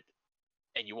 100,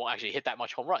 and you won't actually hit that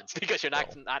much home runs because you're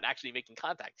not actually making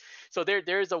contact. So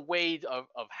there's a way of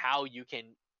how you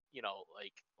can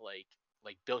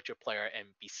like build your player and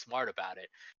be smart about it,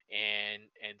 and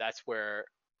that's where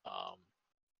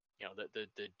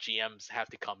the GMs have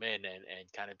to come in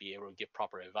and kind of be able to give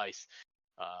proper advice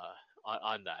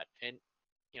on that. And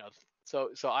so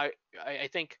I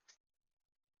think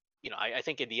I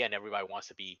think in the end everybody wants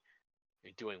to be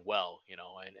doing well, and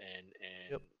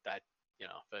yep. that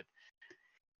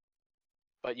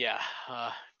but yeah,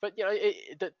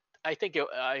 I think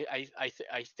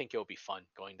I think it'll be fun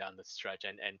going down the stretch,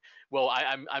 and well,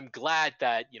 I'm glad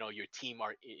that your team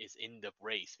is in the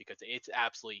race, because it's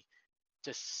absolutely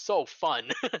just so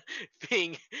fun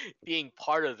being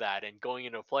part of that and going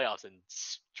into playoffs and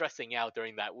stressing out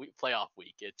during that playoff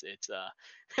week. It's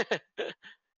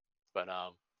but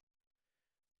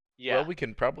yeah. Well, we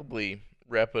can probably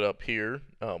wrap it up here.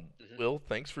 Will,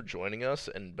 thanks for joining us,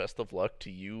 and best of luck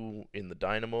to you in the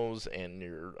Dynamos and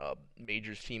your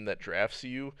majors team that drafts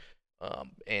you.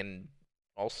 And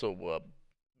also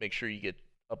make sure you get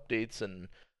updates and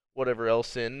whatever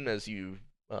else in as you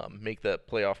make that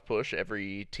playoff push.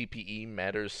 Every TPE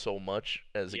matters so much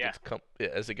as it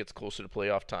gets closer to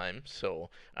playoff time.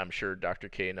 So I'm sure Dr.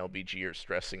 K and LBG are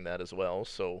stressing that as well.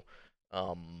 So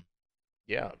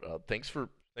thanks for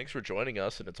joining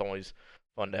us, and it's always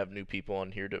fun to have new people on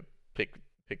here to pick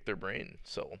their brain.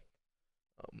 So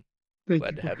thank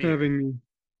glad you to have for having me.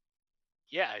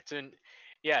 Yeah,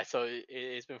 so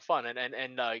it's been fun,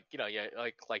 and like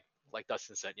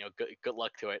Dustin said, good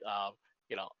luck to it.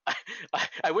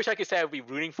 I wish I could say I'd be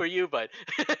rooting for you, but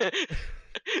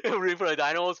rooting for the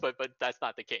Dynamos, but that's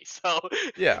not the case. So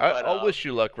yeah, I'll wish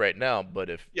you luck right now, but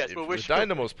if the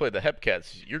Dynamos play the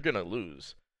Hepcats, you're gonna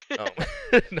lose. No.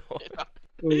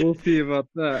 Well, we'll see about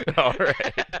that. All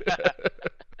right.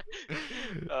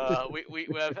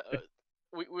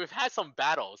 We've had some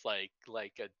battles like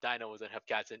Dynamos and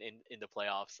Hepcats in the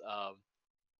playoffs.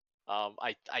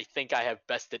 I think I have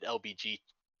bested LBG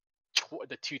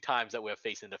the 2 times that we have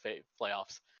faced in the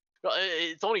playoffs. Well,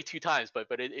 it's only 2 times, but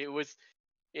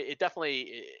it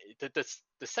definitely the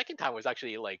second time was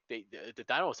actually like the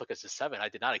Dynamos took us to 7. I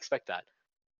did not expect that.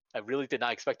 I really did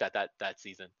not expect that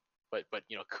season. But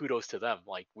kudos to them.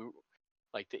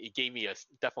 It gave me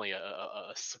definitely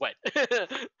a sweat.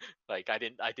 Like I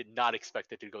did not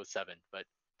expect it to go 7, but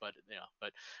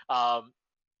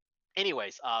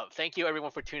anyways, thank you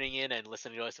everyone for tuning in and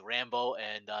listening to us ramble.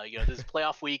 And this is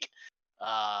playoff week.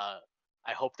 I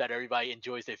hope that everybody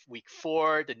enjoys their week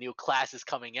 4. The new class is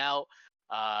coming out.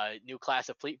 New class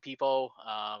of people.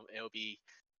 It'll be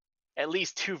at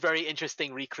least 2 very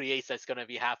interesting recreates that's going to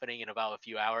be happening in about a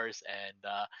few hours,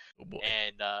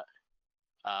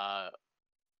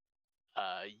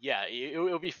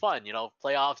 it'll be fun.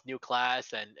 Playoffs, new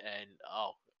class, and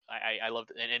I love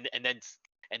it.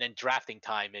 And then drafting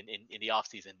time in the off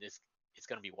season is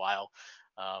going to be wild.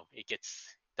 It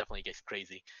definitely gets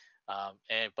crazy.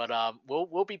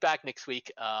 We'll be back next week.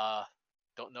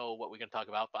 Don't know what we're going to talk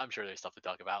about, but I'm sure there's stuff to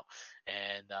talk about.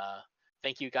 And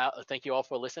thank you guys. Thank you all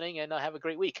for listening, and have a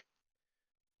great week.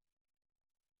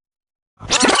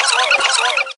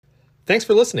 Thanks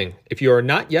for listening. If you are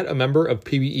not yet a member of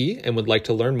PBE and would like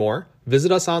to learn more,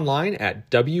 Visit us online at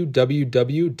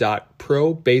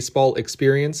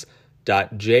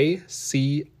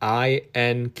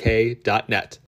www.probaseballexperience.jcink.net.